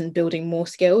the skills and building more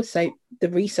skills. So the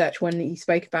research one that you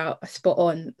spoke about are spot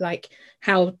on, like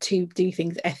how to do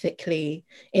things ethically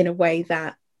in a way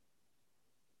that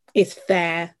is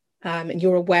fair, and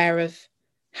you're aware of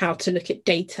how to look at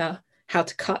data, how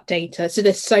to cut data. So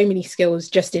there's so many skills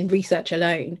just in research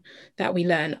alone that we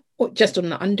learn just on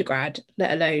the undergrad,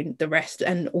 let alone the rest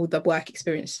and all the work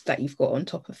experience that you've got on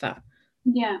top of that.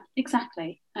 Yeah,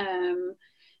 exactly.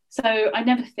 So I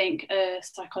never think a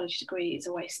psychology degree is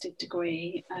a wasted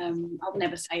degree. I'll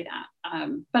never say that,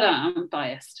 but I'm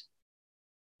biased.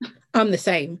 I'm the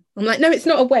same. I'm like, no, it's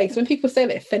not a waste. When people say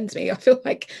that, it offends me. I feel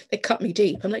like they cut me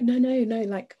deep. I'm like, no,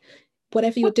 like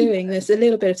whatever you're doing, there's a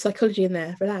little bit of psychology in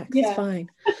there. Relax, yeah. It's fine.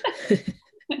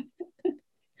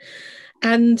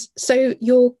 And so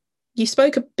you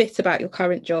spoke a bit about your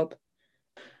current job.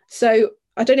 So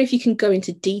I don't know if you can go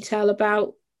into detail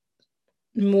about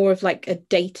more of like a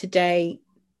day-to-day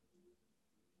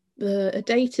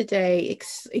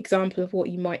example of what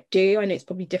you might do. I know it's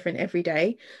probably different every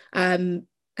day, and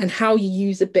how you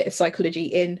use a bit of psychology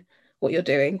in what you're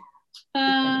doing.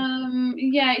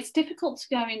 Yeah, it's difficult to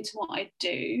go into what I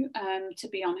do, to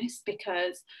be honest,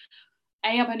 because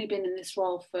I've only been in this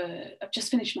role I've just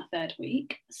finished my 3rd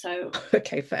week, so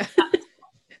okay, fair.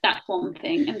 That's one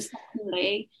thing. And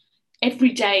secondly,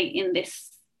 every day in this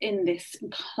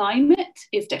climate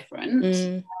is different.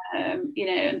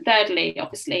 And thirdly,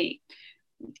 obviously,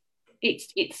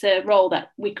 it's a role that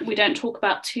we don't talk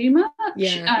about too much.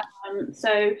 Yeah.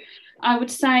 So I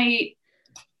would say,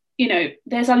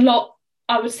 there's a lot.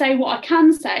 I would say what I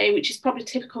can say, which is probably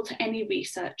typical to any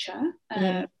researcher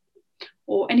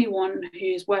or anyone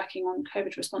who's working on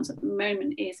COVID response at the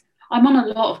moment, is I'm on a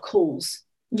lot of calls.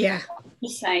 Yeah. To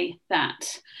say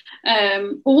that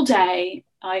all day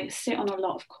I sit on a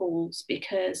lot of calls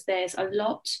because there's a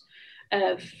lot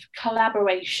of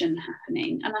collaboration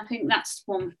happening, and I think that's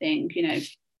one thing. It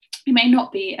may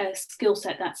not be a skill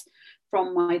set that's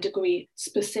from my degree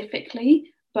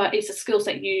specifically, but it's a skill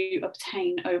set you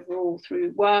obtain overall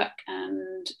through work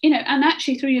and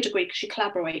actually through your degree, because you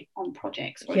collaborate on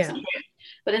projects, for example.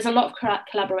 But there's a lot of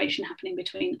collaboration happening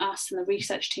between us and the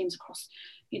research teams across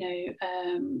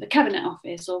the Cabinet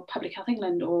Office or Public Health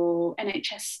England or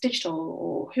NHS Digital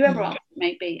or whoever else it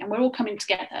may be, and we're all coming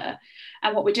together,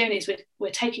 and what we're doing is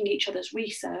we're taking each other's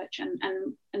research and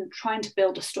trying to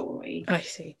build a story. I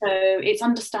see. So it's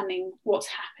understanding what's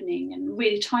happening and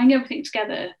really tying everything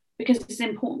together, because it's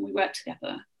important we work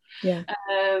together. Yeah.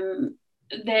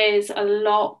 There's a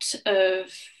lot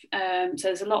of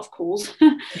calls,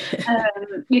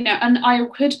 and I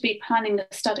could be planning a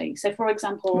study. So, for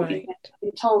example, right.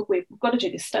 We're told we've got to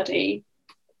do this study,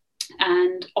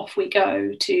 and off we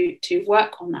go to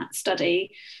work on that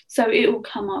study. So it will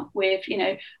come up with,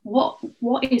 what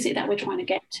is it that we're trying to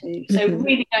get to? So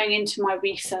really going into my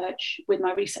research with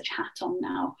my research hat on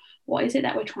now. What is it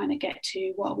that we're trying to get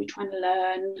to? What are we trying to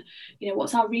learn?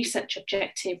 What's our research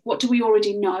objective? What do we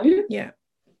already know? Yeah.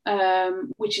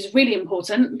 Which is really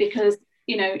important, because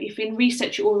if in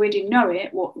research you already know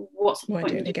it, what's the point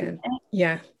doing it again?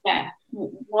 Yeah.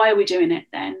 Why are we doing it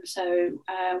then? So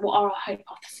what are our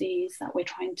hypotheses that we're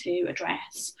trying to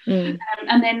address, and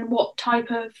then what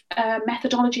type of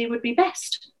methodology would be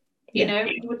best?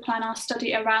 We would plan our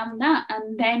study around that,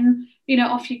 and then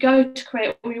off you go to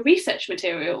create all your research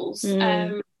materials.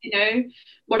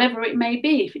 Whatever it may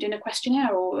be, if you're doing a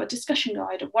questionnaire or a discussion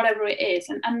guide or whatever it is,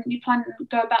 and you plan to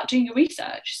go about doing your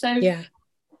research. So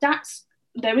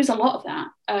there is a lot of that,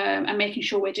 and making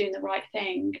sure we're doing the right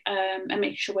thing, and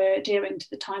making sure we're adhering to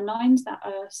the timelines that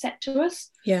are set to us.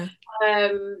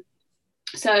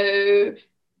 So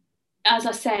as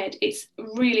I said, it's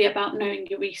really about knowing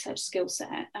your research skill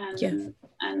set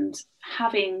and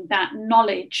having that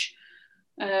knowledge,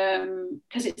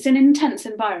 because it's an intense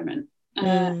environment.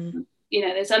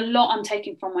 There's a lot I'm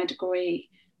taking from my degree,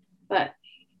 but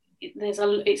it's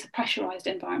a pressurized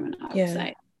environment, I would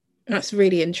say. That's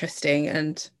really interesting,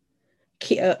 and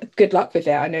good luck with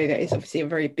it. I know that it's obviously a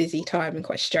very busy time and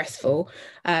quite stressful,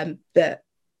 but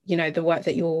the work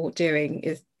that you're doing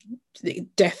is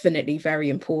definitely very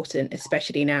important,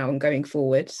 especially now and going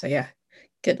forward. So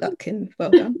good luck and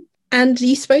well done. And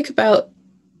you spoke about,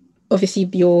 obviously,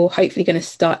 you're hopefully going to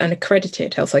start an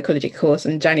accredited health psychology course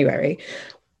in January.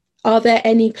 Are there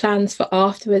any plans for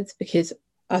afterwards? Because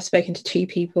I've spoken to 2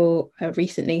 people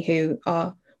recently who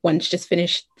are, one's just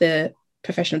finished the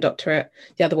professional doctorate,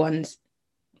 the other one's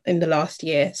in the last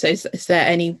year. So is there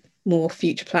any more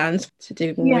future plans to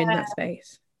do more in that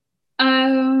space?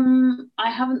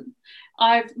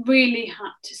 I've really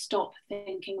had to stop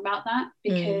thinking about that,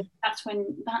 because that's when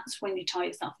you tie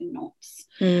yourself in knots.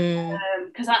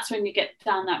 Because that's when you get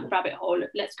down that rabbit hole.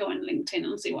 Let's go on LinkedIn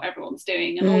and see what everyone's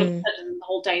doing, and all of a sudden the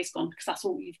whole day's gone because that's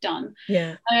all you've done.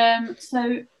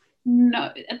 So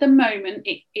no, at the moment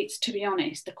it's, to be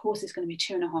honest, the course is going to be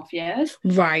 2.5 years.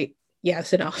 Right. Yeah,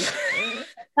 that's enough.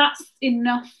 That's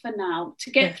enough for now to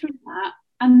get through that,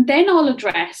 and then I'll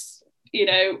address,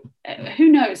 who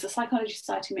knows, the Psychology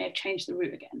Society may have changed the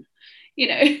route again,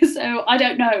 so I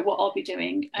don't know what I'll be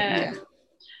doing. I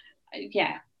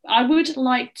would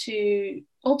like to,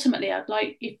 ultimately, I'd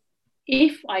like,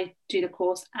 if I do the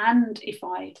course and if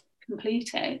I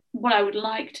complete it, what I would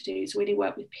like to do is really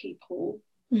work with people.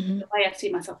 The way I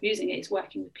see myself using it is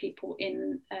working with people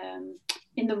in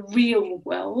the real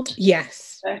world,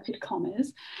 inverted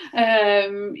commas,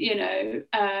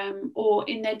 or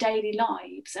in their daily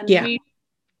lives, and really,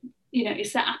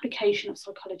 it's that application of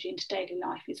psychology into daily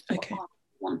life is what I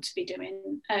want to be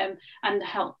doing, and the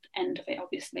health end of it,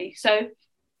 obviously. So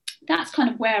that's kind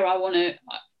of where I want to.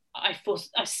 I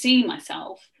see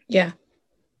myself. I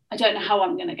don't know how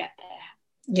I'm going to get there.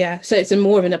 So it's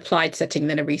more of an applied setting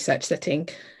than a research setting.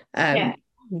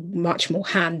 Much more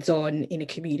hands-on in a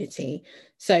community.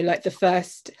 So like the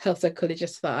first health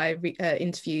psychologist that I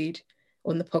interviewed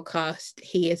on the podcast,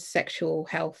 he is sexual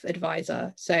health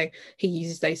advisor, so he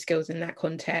uses those skills in that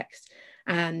context.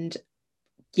 And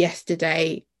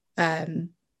yesterday, Sahana,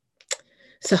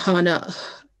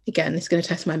 again, it's going to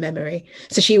test my memory,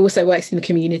 so she also works in the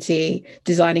community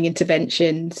designing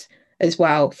interventions as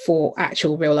well for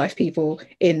actual real life people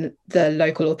in the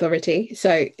local authority.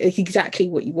 So it's exactly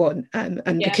what you want. And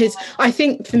because I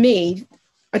think for me,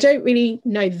 I don't really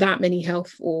know that many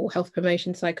health or health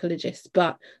promotion psychologists,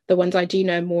 but the ones I do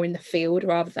know are more in the field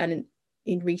rather than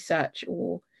in research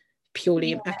or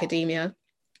purely in academia.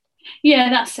 Yeah,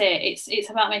 that's it.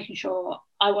 It's about making sure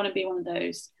I want to be one of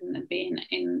those and being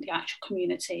in the actual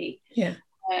community.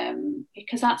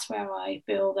 Because that's where I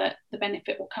feel that the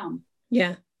benefit will come.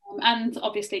 And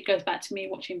obviously it goes back to me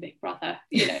watching Big Brother,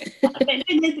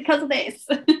 because of this.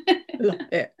 I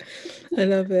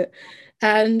love it.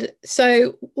 And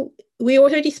so we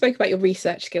already spoke about your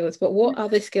research skills, but what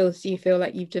other skills do you feel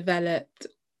like you've developed,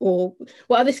 or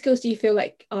what other skills do you feel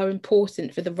like are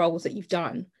important for the roles that you've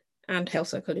done and health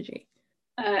psychology?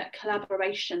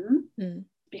 Collaboration,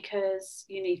 because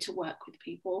you need to work with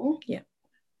people.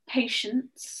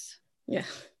 Patience.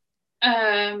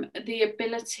 The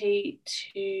ability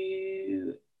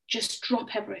to just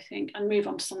drop everything and move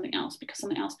on to something else, because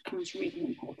something else becomes really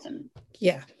important.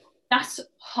 That's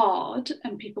hard,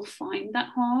 and people find that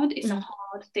hard. It's a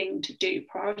hard thing to do.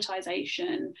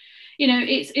 Prioritization,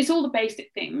 it's all the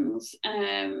basic things.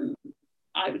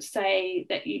 I would say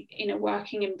that you, in a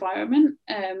working environment,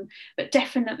 but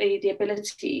definitely the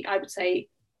ability, I would say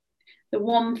the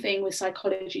one thing with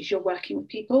psychology is you're working with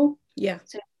people.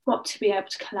 So got to be able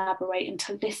to collaborate and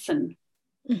to listen,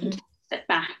 and to step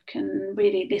back and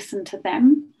really listen to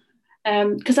them,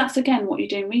 because that's again what you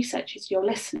do in research, is you're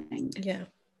listening.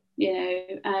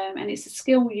 And it's a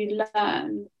skill you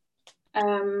learn,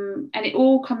 and it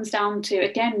all comes down to,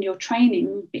 again, your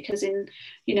training, because in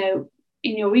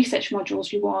your research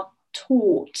modules you are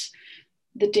taught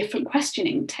the different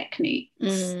questioning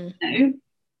techniques,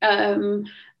 and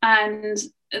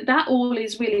that all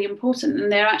is really important, and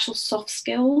they're actual soft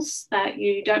skills that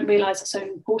you don't realize are so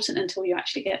important until you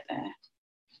actually get there.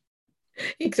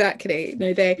 Exactly.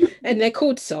 No, they're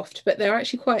called soft, but they're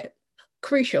actually quite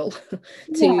crucial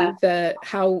to the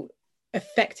how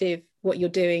effective what you're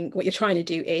trying to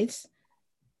do is.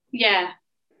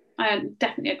 I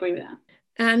definitely agree with that.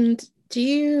 And do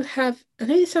you have, I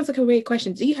know this sounds like a weird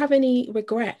question, do you have any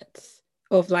regrets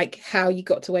of like how you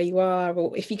got to where you are,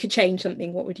 or if you could change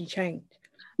something, what would you change?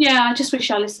 I just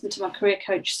wish I listened to my career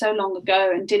coach so long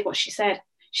ago and did what she said.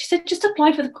 She said, just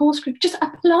apply for the course group, just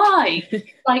apply. She's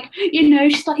like,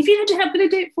 if you don't do it, I'm going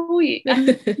to do it for you.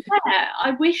 And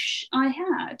I wish I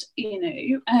had,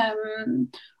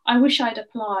 I wish I'd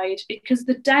applied, because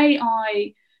the day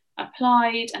I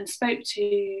applied and spoke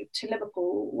to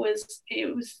Liverpool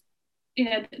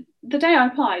the day I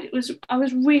applied, I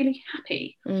was really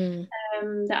happy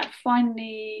that I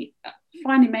finally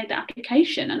made the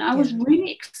application, and I was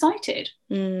really excited.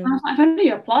 And I was like, I've only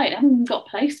applied, I haven't got a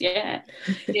place yet.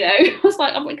 I was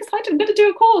like, I'm excited, I'm going to do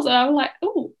a course, and I was like,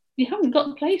 oh, you haven't got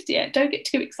the place yet, don't get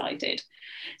too excited.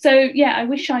 So I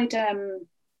wish I'd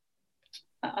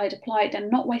applied and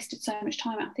not wasted so much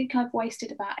time. I think I've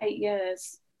wasted about 8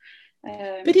 years.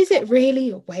 But is it really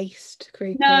a waste,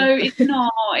 Krupa? No, it's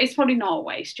not. It's probably not a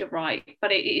waste, you're right,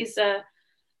 but it is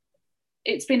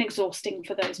it's been exhausting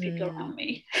for those people around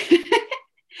me.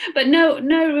 But no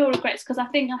real regrets, because I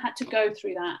think I had to go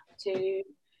through that to,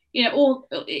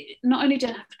 not only did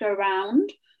I have to go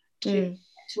around to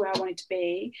where I wanted to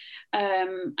be,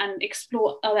 and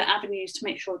explore other avenues to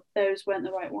make sure those weren't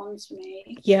the right ones for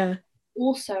me. Yeah.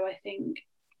 Also, I think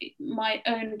my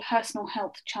own personal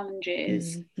health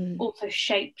challenges also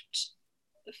shaped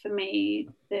for me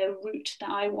the route that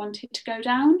I wanted to go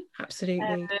down.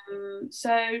 Absolutely.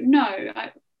 So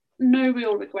no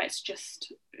real regrets,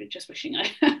 just wishing I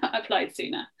applied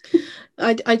sooner.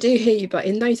 I do hear you, but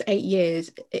in those 8 years,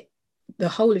 the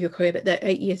whole of your career, but the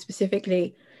 8 years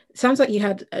specifically, it sounds like you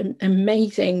had an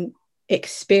amazing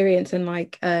experience and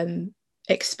like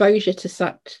exposure to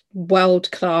such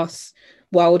world-class,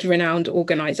 world-renowned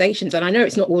organizations. And I know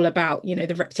it's not all about,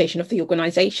 the reputation of the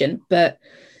organization, but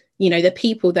the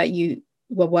people that you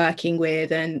were working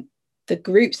with and the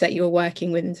groups that you were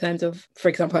working with, in terms of, for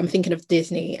example, I'm thinking of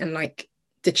Disney and like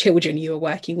the children you were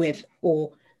working with,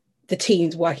 or the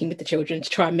teens working with the children to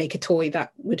try and make a toy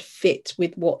that would fit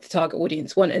with what the target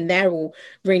audience want. And they're all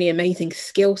really amazing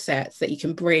skill sets that you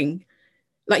can bring.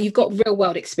 Like, you've got real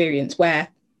world experience, where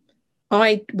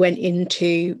I went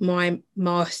into my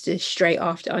master's straight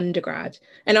after undergrad,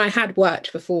 and I had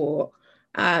worked before,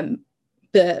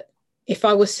 but if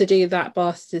I was to do that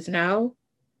master's now,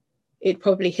 it'd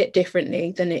probably hit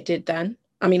differently than it did then.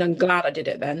 I mean, I'm glad I did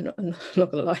it then. I'm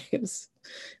not gonna lie, it was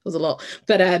a lot,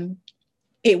 but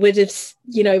it would have,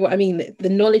 what I mean, the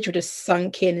knowledge would have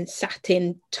sunk in and sat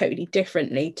in totally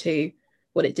differently to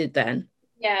what it did then.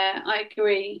 Yeah, I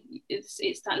agree.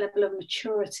 It's that level of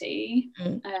maturity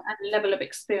and level of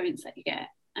experience that you get.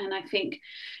 And I think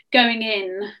going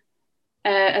in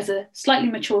as a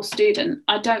slightly mature student,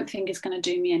 I don't think is going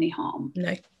to do me any harm.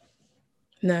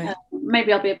 No.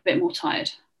 Maybe I'll be a bit more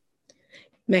tired.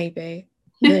 Maybe.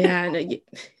 Yeah. No,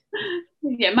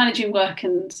 yeah, managing work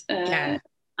and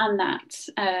that.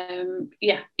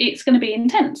 It's going to be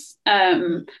intense.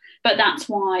 But that's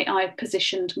why I've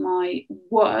positioned my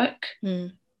work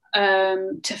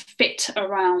to fit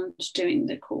around doing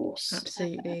the course.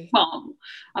 Absolutely. Well,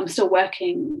 I'm still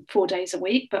working 4 days a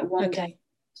week, but one day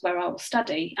is where I will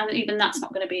study, and even that's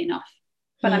not going to be enough.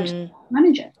 But I'm just going to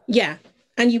manage it. Yeah,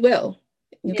 and you will.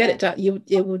 You'll get it done.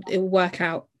 It will work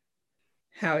out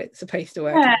how it's supposed to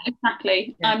work. Yeah,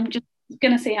 exactly. Yeah. I'm just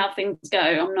going to see how things go.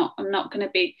 I'm not going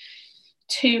to be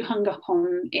too hung up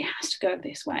on it has to go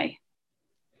this way.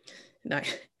 No.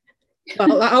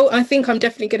 Well, I think I'm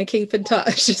definitely going to keep in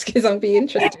touch, just because I'll be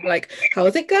interested. Like,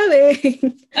 how's it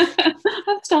going?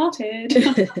 I've started.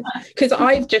 Because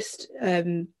I've just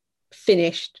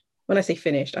finished. When I say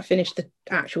finished, I finished the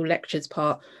actual lectures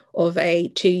part of a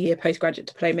 2-year postgraduate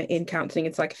diploma in counselling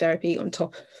and psychotherapy, on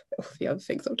top of the other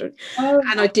things I'm doing.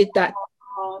 And I did that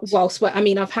whilst, I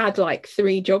mean, I've had like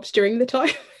 3 jobs during the time.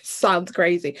 Sounds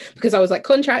crazy, because I was like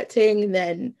contracting, and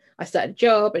then I started a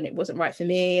job and it wasn't right for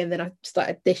me, and then I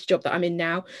started this job that I'm in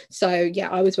now. So yeah,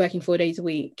 I was working 4 days a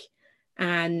week,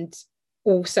 and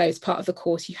also as part of the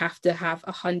course you have to have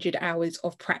 100 hours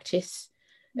of practice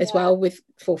as well,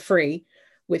 for free,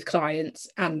 with clients.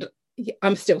 And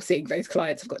I'm still seeing those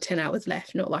clients. I've got 10 hours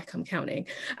left, not like I'm counting,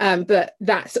 but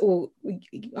that's all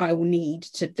I will need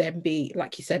to then be,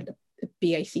 like you said, a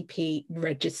BACP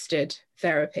registered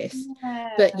therapist.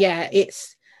 But yeah,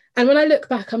 it's, and when I look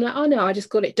back, I'm like, oh no, I just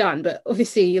got it done. But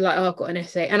obviously you're like, oh, I've got an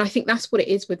essay. And I think that's what it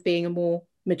is with being a more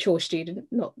mature student,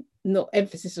 not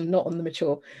emphasis on not on the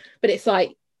mature, but it's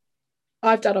like,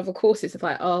 I've done other courses of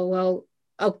like, oh well,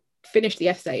 I'll finish the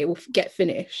essay, it will get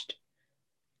finished.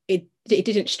 It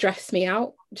didn't stress me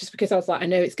out, just because I was like, I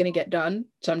know it's going to get done,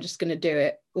 so I'm just going to do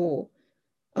it. Or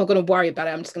I'm going to worry about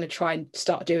it, I'm just going to try and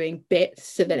start doing bits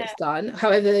so that it's done.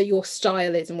 However your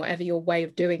style is and whatever your way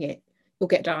of doing it, will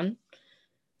get done.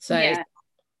 So yeah,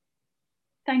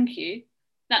 thank you.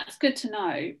 That's good to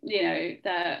know,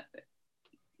 that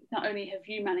not only have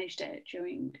you managed it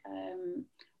during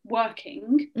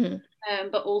working,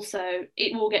 but also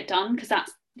it will get done, because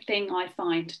that's the thing I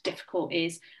find difficult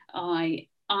is I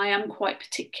am quite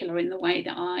particular in the way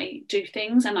that I do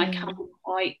things, and I can be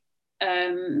quite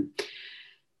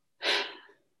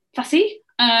fussy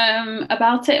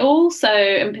about it all.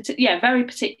 So, very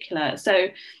particular. So,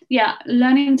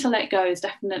 learning to let go is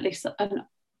definitely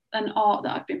an art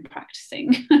that I've been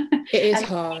practicing. It is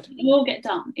hard. It will get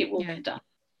done. It will get done.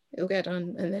 It'll get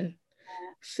done, and then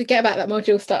forget about that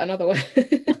module, start another one.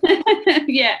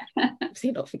 Yeah.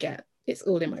 See, not forget. It's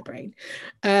all in my brain.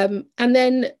 And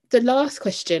then the last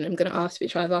question I'm going to ask,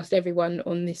 which I've asked everyone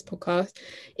on this podcast,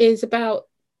 is about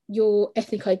your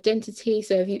ethnic identity.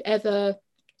 So have you ever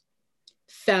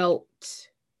felt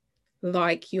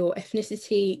like your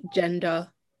ethnicity,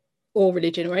 gender, or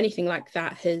religion, or anything like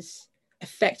that has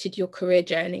affected your career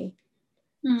journey?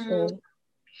 I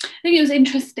think it was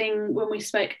interesting when we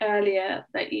spoke earlier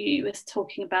that you was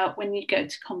talking about when you go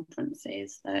to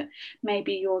conferences that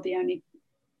maybe you're the only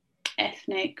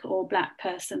ethnic or Black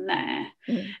person there.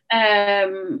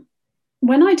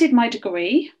 When I did my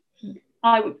degree,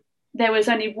 there was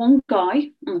only one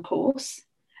guy on the course,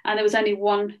 and there was only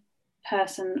one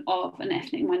person of an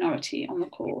ethnic minority on the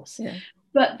course.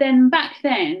 But then back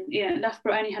then,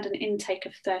 Loughborough only had an intake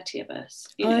of 30 of us.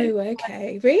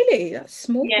 Okay. Really? That's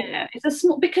small. Yeah, it's a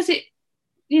small, because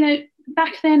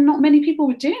back then not many people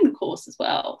were doing the course as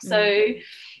well. So,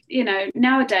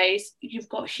 nowadays you've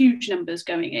got huge numbers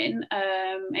going in.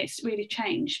 It's really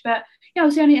changed. But I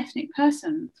was the only ethnic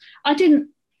person. I didn't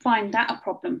find that a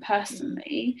problem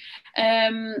personally.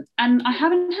 And I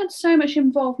haven't had so much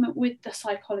involvement with the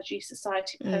Psychology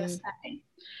Society per se.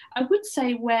 I would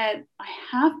say where I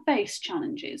have faced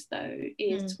challenges though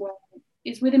is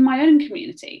within my own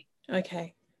community.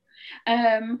 Okay.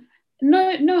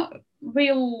 Not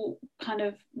real kind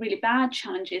of really bad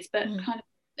challenges, but kind of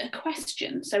a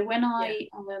question. So when I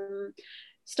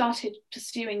started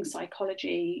pursuing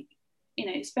psychology,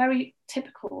 it's very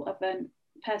typical of a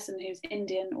person who's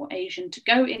Indian or Asian to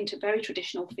go into very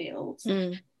traditional fields.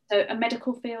 So a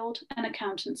medical field, an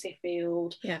accountancy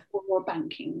field, or a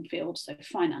banking field, so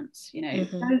finance,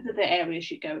 those are the areas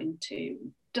you go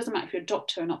into. Doesn't matter if you're a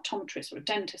doctor, an optometrist, or a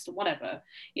dentist, or whatever,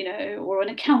 or an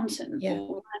accountant,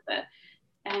 or whatever.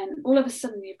 And all of a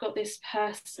sudden you've got this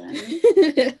person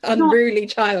unruly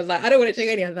child, like, I don't want to do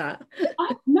any of that.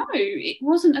 No, it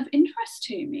wasn't of interest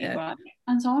to me, right?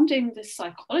 And so I'm doing this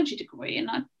psychology degree, and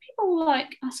people were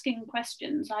like asking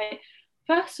questions like,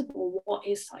 first of all, what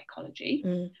is psychology?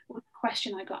 Was a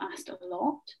question I got asked a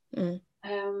lot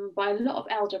by a lot of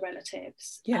elder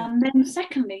relatives. And then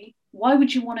secondly, why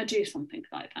would you want to do something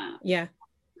like that?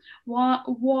 Why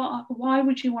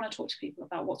would you want to talk to people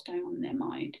about what's going on in their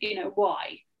mind?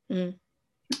 Why?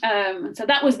 And so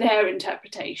that was their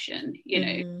interpretation,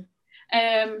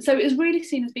 so it was really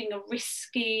seen as being a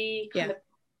risky kind of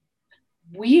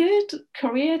weird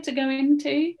career to go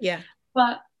into.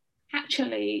 But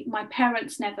actually my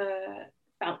parents never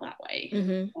felt that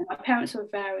way. My parents were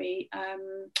very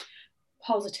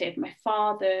positive. My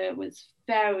father was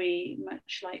very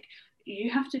much like,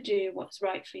 you have to do what's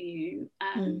right for you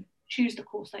and choose the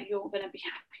course that you're going to be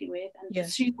happy with and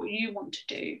pursue what you want to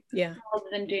do rather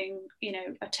than doing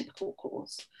a typical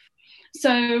course.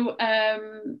 So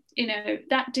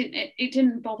that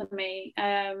didn't bother me.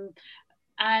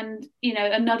 And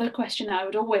another question I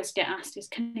would always get asked is,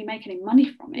 can you make any money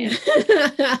from it?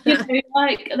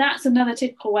 Like, that's another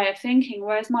typical way of thinking.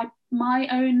 Whereas my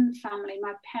own family,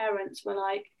 my parents were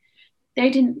like, they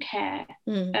didn't care.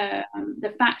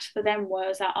 The fact for them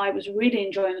was that I was really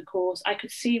enjoying the course. I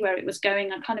could see where it was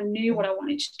going. I kind of knew what I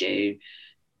wanted to do,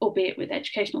 albeit with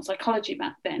educational psychology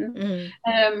back then.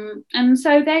 And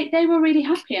so they were really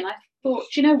happy. And I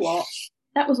thought, you know what?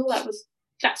 That's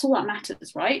all that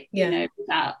matters, right?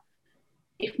 That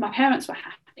if my parents were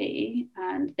happy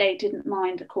and they didn't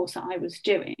mind the course that I was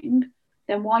doing,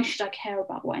 then why should I care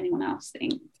about what anyone else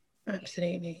thinks?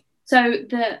 Absolutely. So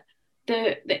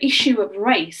the issue of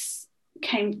race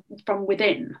came from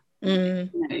within,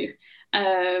 because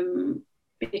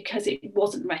it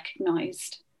wasn't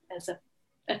recognised as a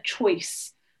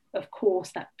choice of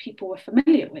course that people were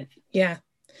familiar with.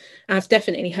 I've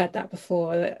definitely heard that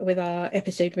before with our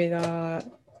episode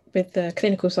with the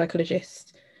clinical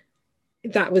psychologist.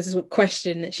 That was a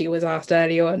question that she was asked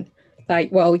early on,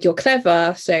 like, well, you're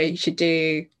clever, so you should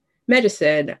do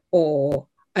medicine or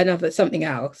something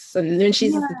else. And then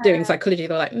she's doing psychology,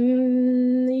 they're like, are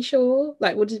you sure?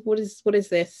 Like, what is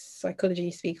this psychology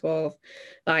you speak of?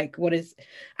 Like, what is?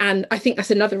 And I think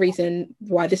that's another reason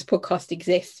why this podcast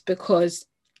exists, because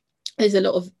there's a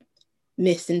lot of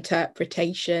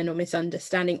misinterpretation or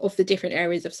misunderstanding of the different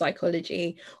areas of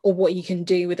psychology or what you can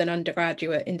do with an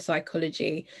undergraduate in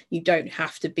psychology. You don't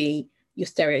have to be your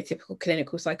stereotypical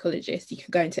clinical psychologist. You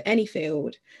can go into any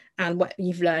field and what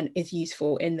you've learned is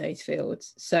useful in those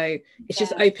fields. So it's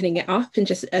just opening it up and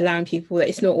just allowing people that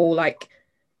it's not all like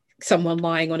someone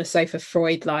lying on a sofa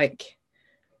Freud like,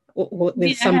 or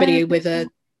with somebody with a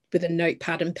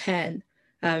notepad and pen.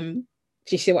 Do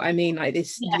you see what I mean? Like,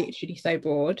 it's literally so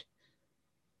broad.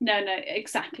 No,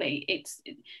 exactly. It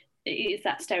is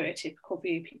that stereotypical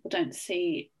view. People don't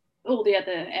see all the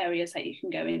other areas that you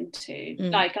can go into.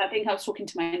 Like, I think I was talking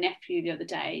to my nephew the other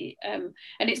day, and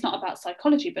it's not about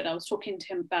psychology, but I was talking to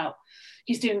him about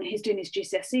he's doing his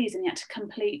GCSEs and he had to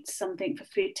complete something for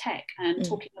food tech and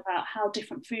talking about how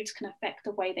different foods can affect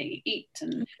the way that you eat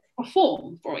and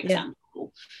perform, for example.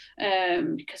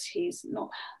 well, because he's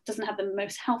doesn't have the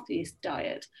most healthiest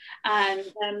diet. And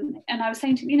I was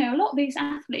saying to him, a lot of these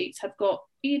athletes have got,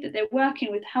 either they're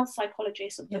working with health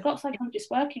psychologists, or they've got psychologists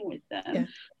working with them,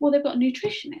 or they've got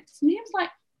nutritionists. And he was like,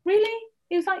 really?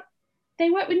 He was like, they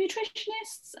work with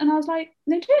nutritionists? And I was like,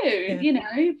 they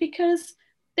do, because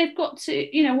they've got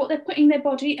to, what they're putting in their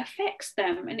body affects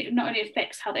them, and it not only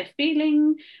affects how they're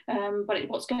feeling, but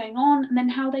what's going on, and then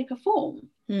how they perform.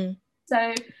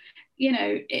 So,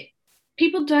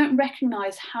 people don't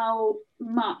recognize how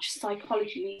much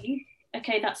psychology,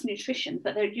 okay, that's nutrition,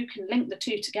 but you can link the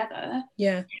two together. How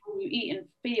you eat and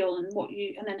feel, and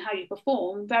and then how you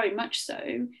perform, very much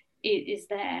so, it is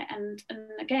there. And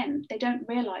again, they don't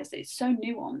realize that it's so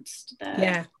nuanced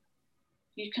that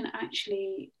you can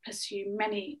actually pursue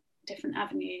many different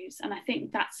avenues. And I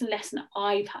think that's a lesson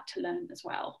I've had to learn as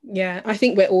well. I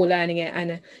think we're all learning it,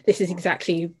 and this is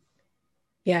exactly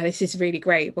this is really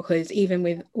great, because even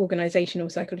with organizational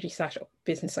psychology /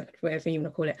 business psychology, whatever you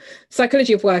want to call it,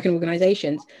 psychology of work and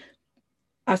organizations,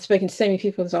 I've spoken to so many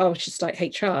people who say, it's just like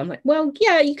HR. I'm like, well,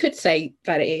 yeah, you could say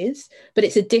that it is, but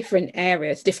it's a different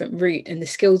area, it's a different route, and the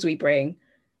skills we bring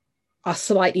are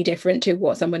slightly different to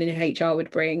what someone in HR would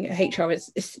bring. HR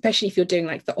is, especially if you're doing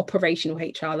like the operational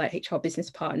HR, like HR business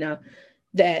partner,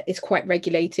 there is quite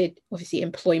regulated. Obviously,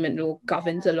 employment law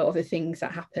governs a lot of the things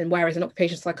that happen, whereas an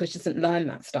occupational psychologist doesn't learn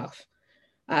that stuff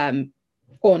on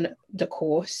the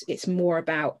course. It's more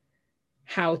about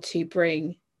how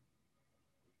to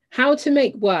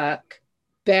make work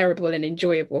bearable and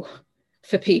enjoyable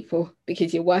for people,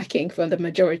 because you're working for the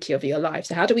majority of your life.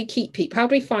 So how do we find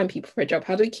people for a job?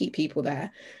 How do we keep people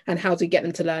there? And how do we get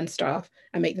them to learn stuff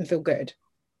and make them feel good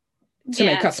to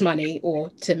make us money,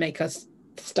 or to make us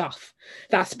stuff?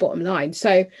 That's bottom line.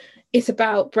 So it's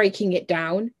about breaking it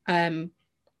down.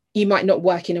 You might not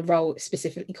work in a role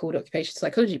specifically called occupational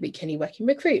psychology, but can you work in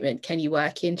recruitment? Can you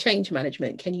work in change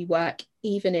management? Can you work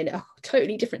even in a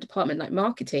totally different department like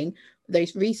marketing?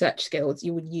 Those research skills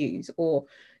you would use, or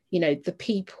the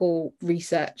people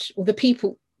research, or the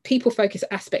people focus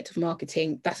aspect of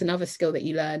marketing, that's another skill that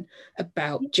you learn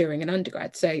about during an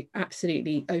undergrad. So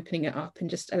absolutely opening it up and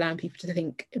just allowing people to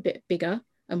think a bit bigger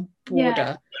and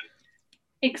broader.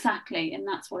 Exactly, and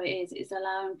that's what it is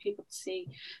allowing people to see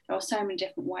there are so many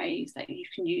different ways that you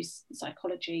can use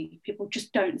psychology. People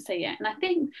just don't see it, and I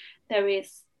think there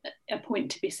is a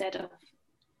point to be said of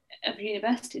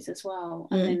universities as well,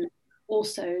 and then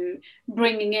also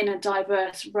bringing in a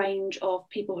diverse range of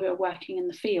people who are working in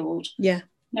the field, no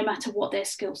matter what their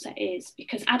skill set is.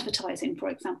 Because advertising, for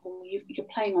example, you're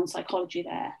playing on psychology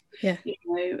there.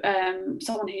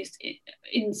 Someone who's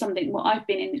in something, what I've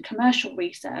been in commercial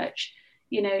research,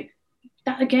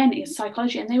 that again is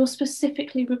psychology, and they will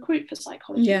specifically recruit for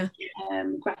psychology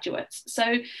graduates.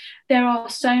 So there are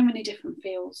so many different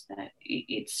fields that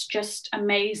it's just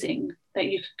amazing that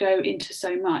you could go into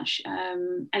so much,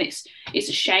 and it's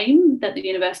a shame that the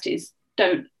universities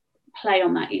don't play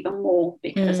on that even more,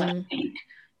 because I think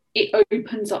it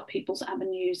opens up people's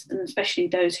avenues, and especially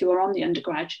those who are on the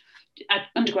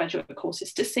undergraduate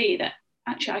courses, to see that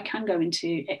actually I can go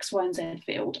into X, Y, and Z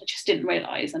field. I just didn't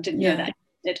realise. I didn't know that I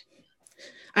did.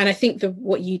 And I think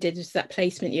what you did is that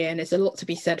placement year, and there's a lot to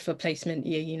be said for placement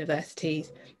year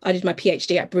universities. I did my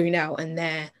PhD at Brunel, and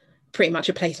they're pretty much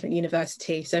a placement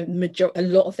university. So a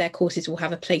lot of their courses will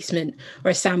have a placement or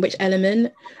a sandwich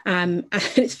element. And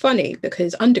it's funny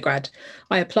because undergrad,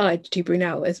 I applied to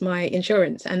Brunel as my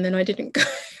insurance, and then I didn't go.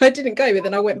 But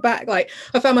then I went back. Like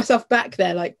I found myself back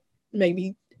there, like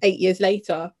maybe 8 years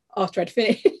later after I'd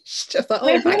finished. Just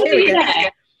like, back here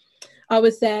again. I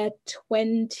was there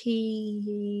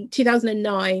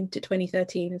 2009 to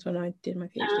 2013 is when I did my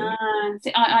PhD.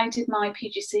 So I did my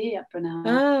PGCE at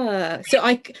Brunel. So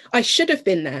I should have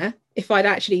been there if I'd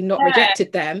actually not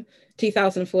rejected them,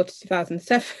 2004 to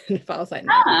 2007. But I was like,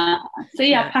 no. So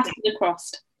passed it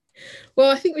across.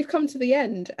 Well, I think we've come to the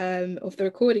end of the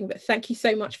recording, but thank you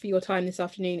so much for your time this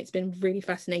afternoon. It's been really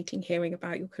fascinating hearing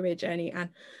about your career journey, and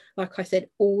like I said,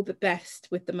 all the best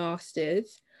with the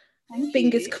Masters.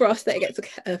 Fingers crossed that it gets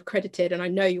accredited, and I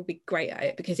know you'll be great at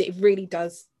it, because it really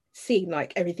does seem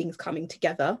like everything's coming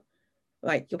together,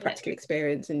 like your practical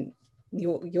experience and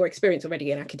your experience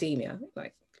already in academia,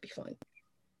 like it'll be fine.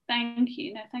 Thank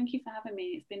you. No, thank you for having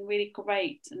me. It's been really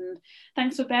great, and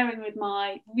thanks for bearing with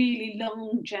my really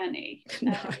long journey.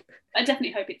 I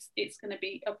definitely hope it's going to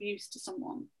be of use to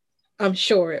someone. I'm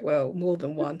sure it will, more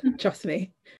than one, trust me.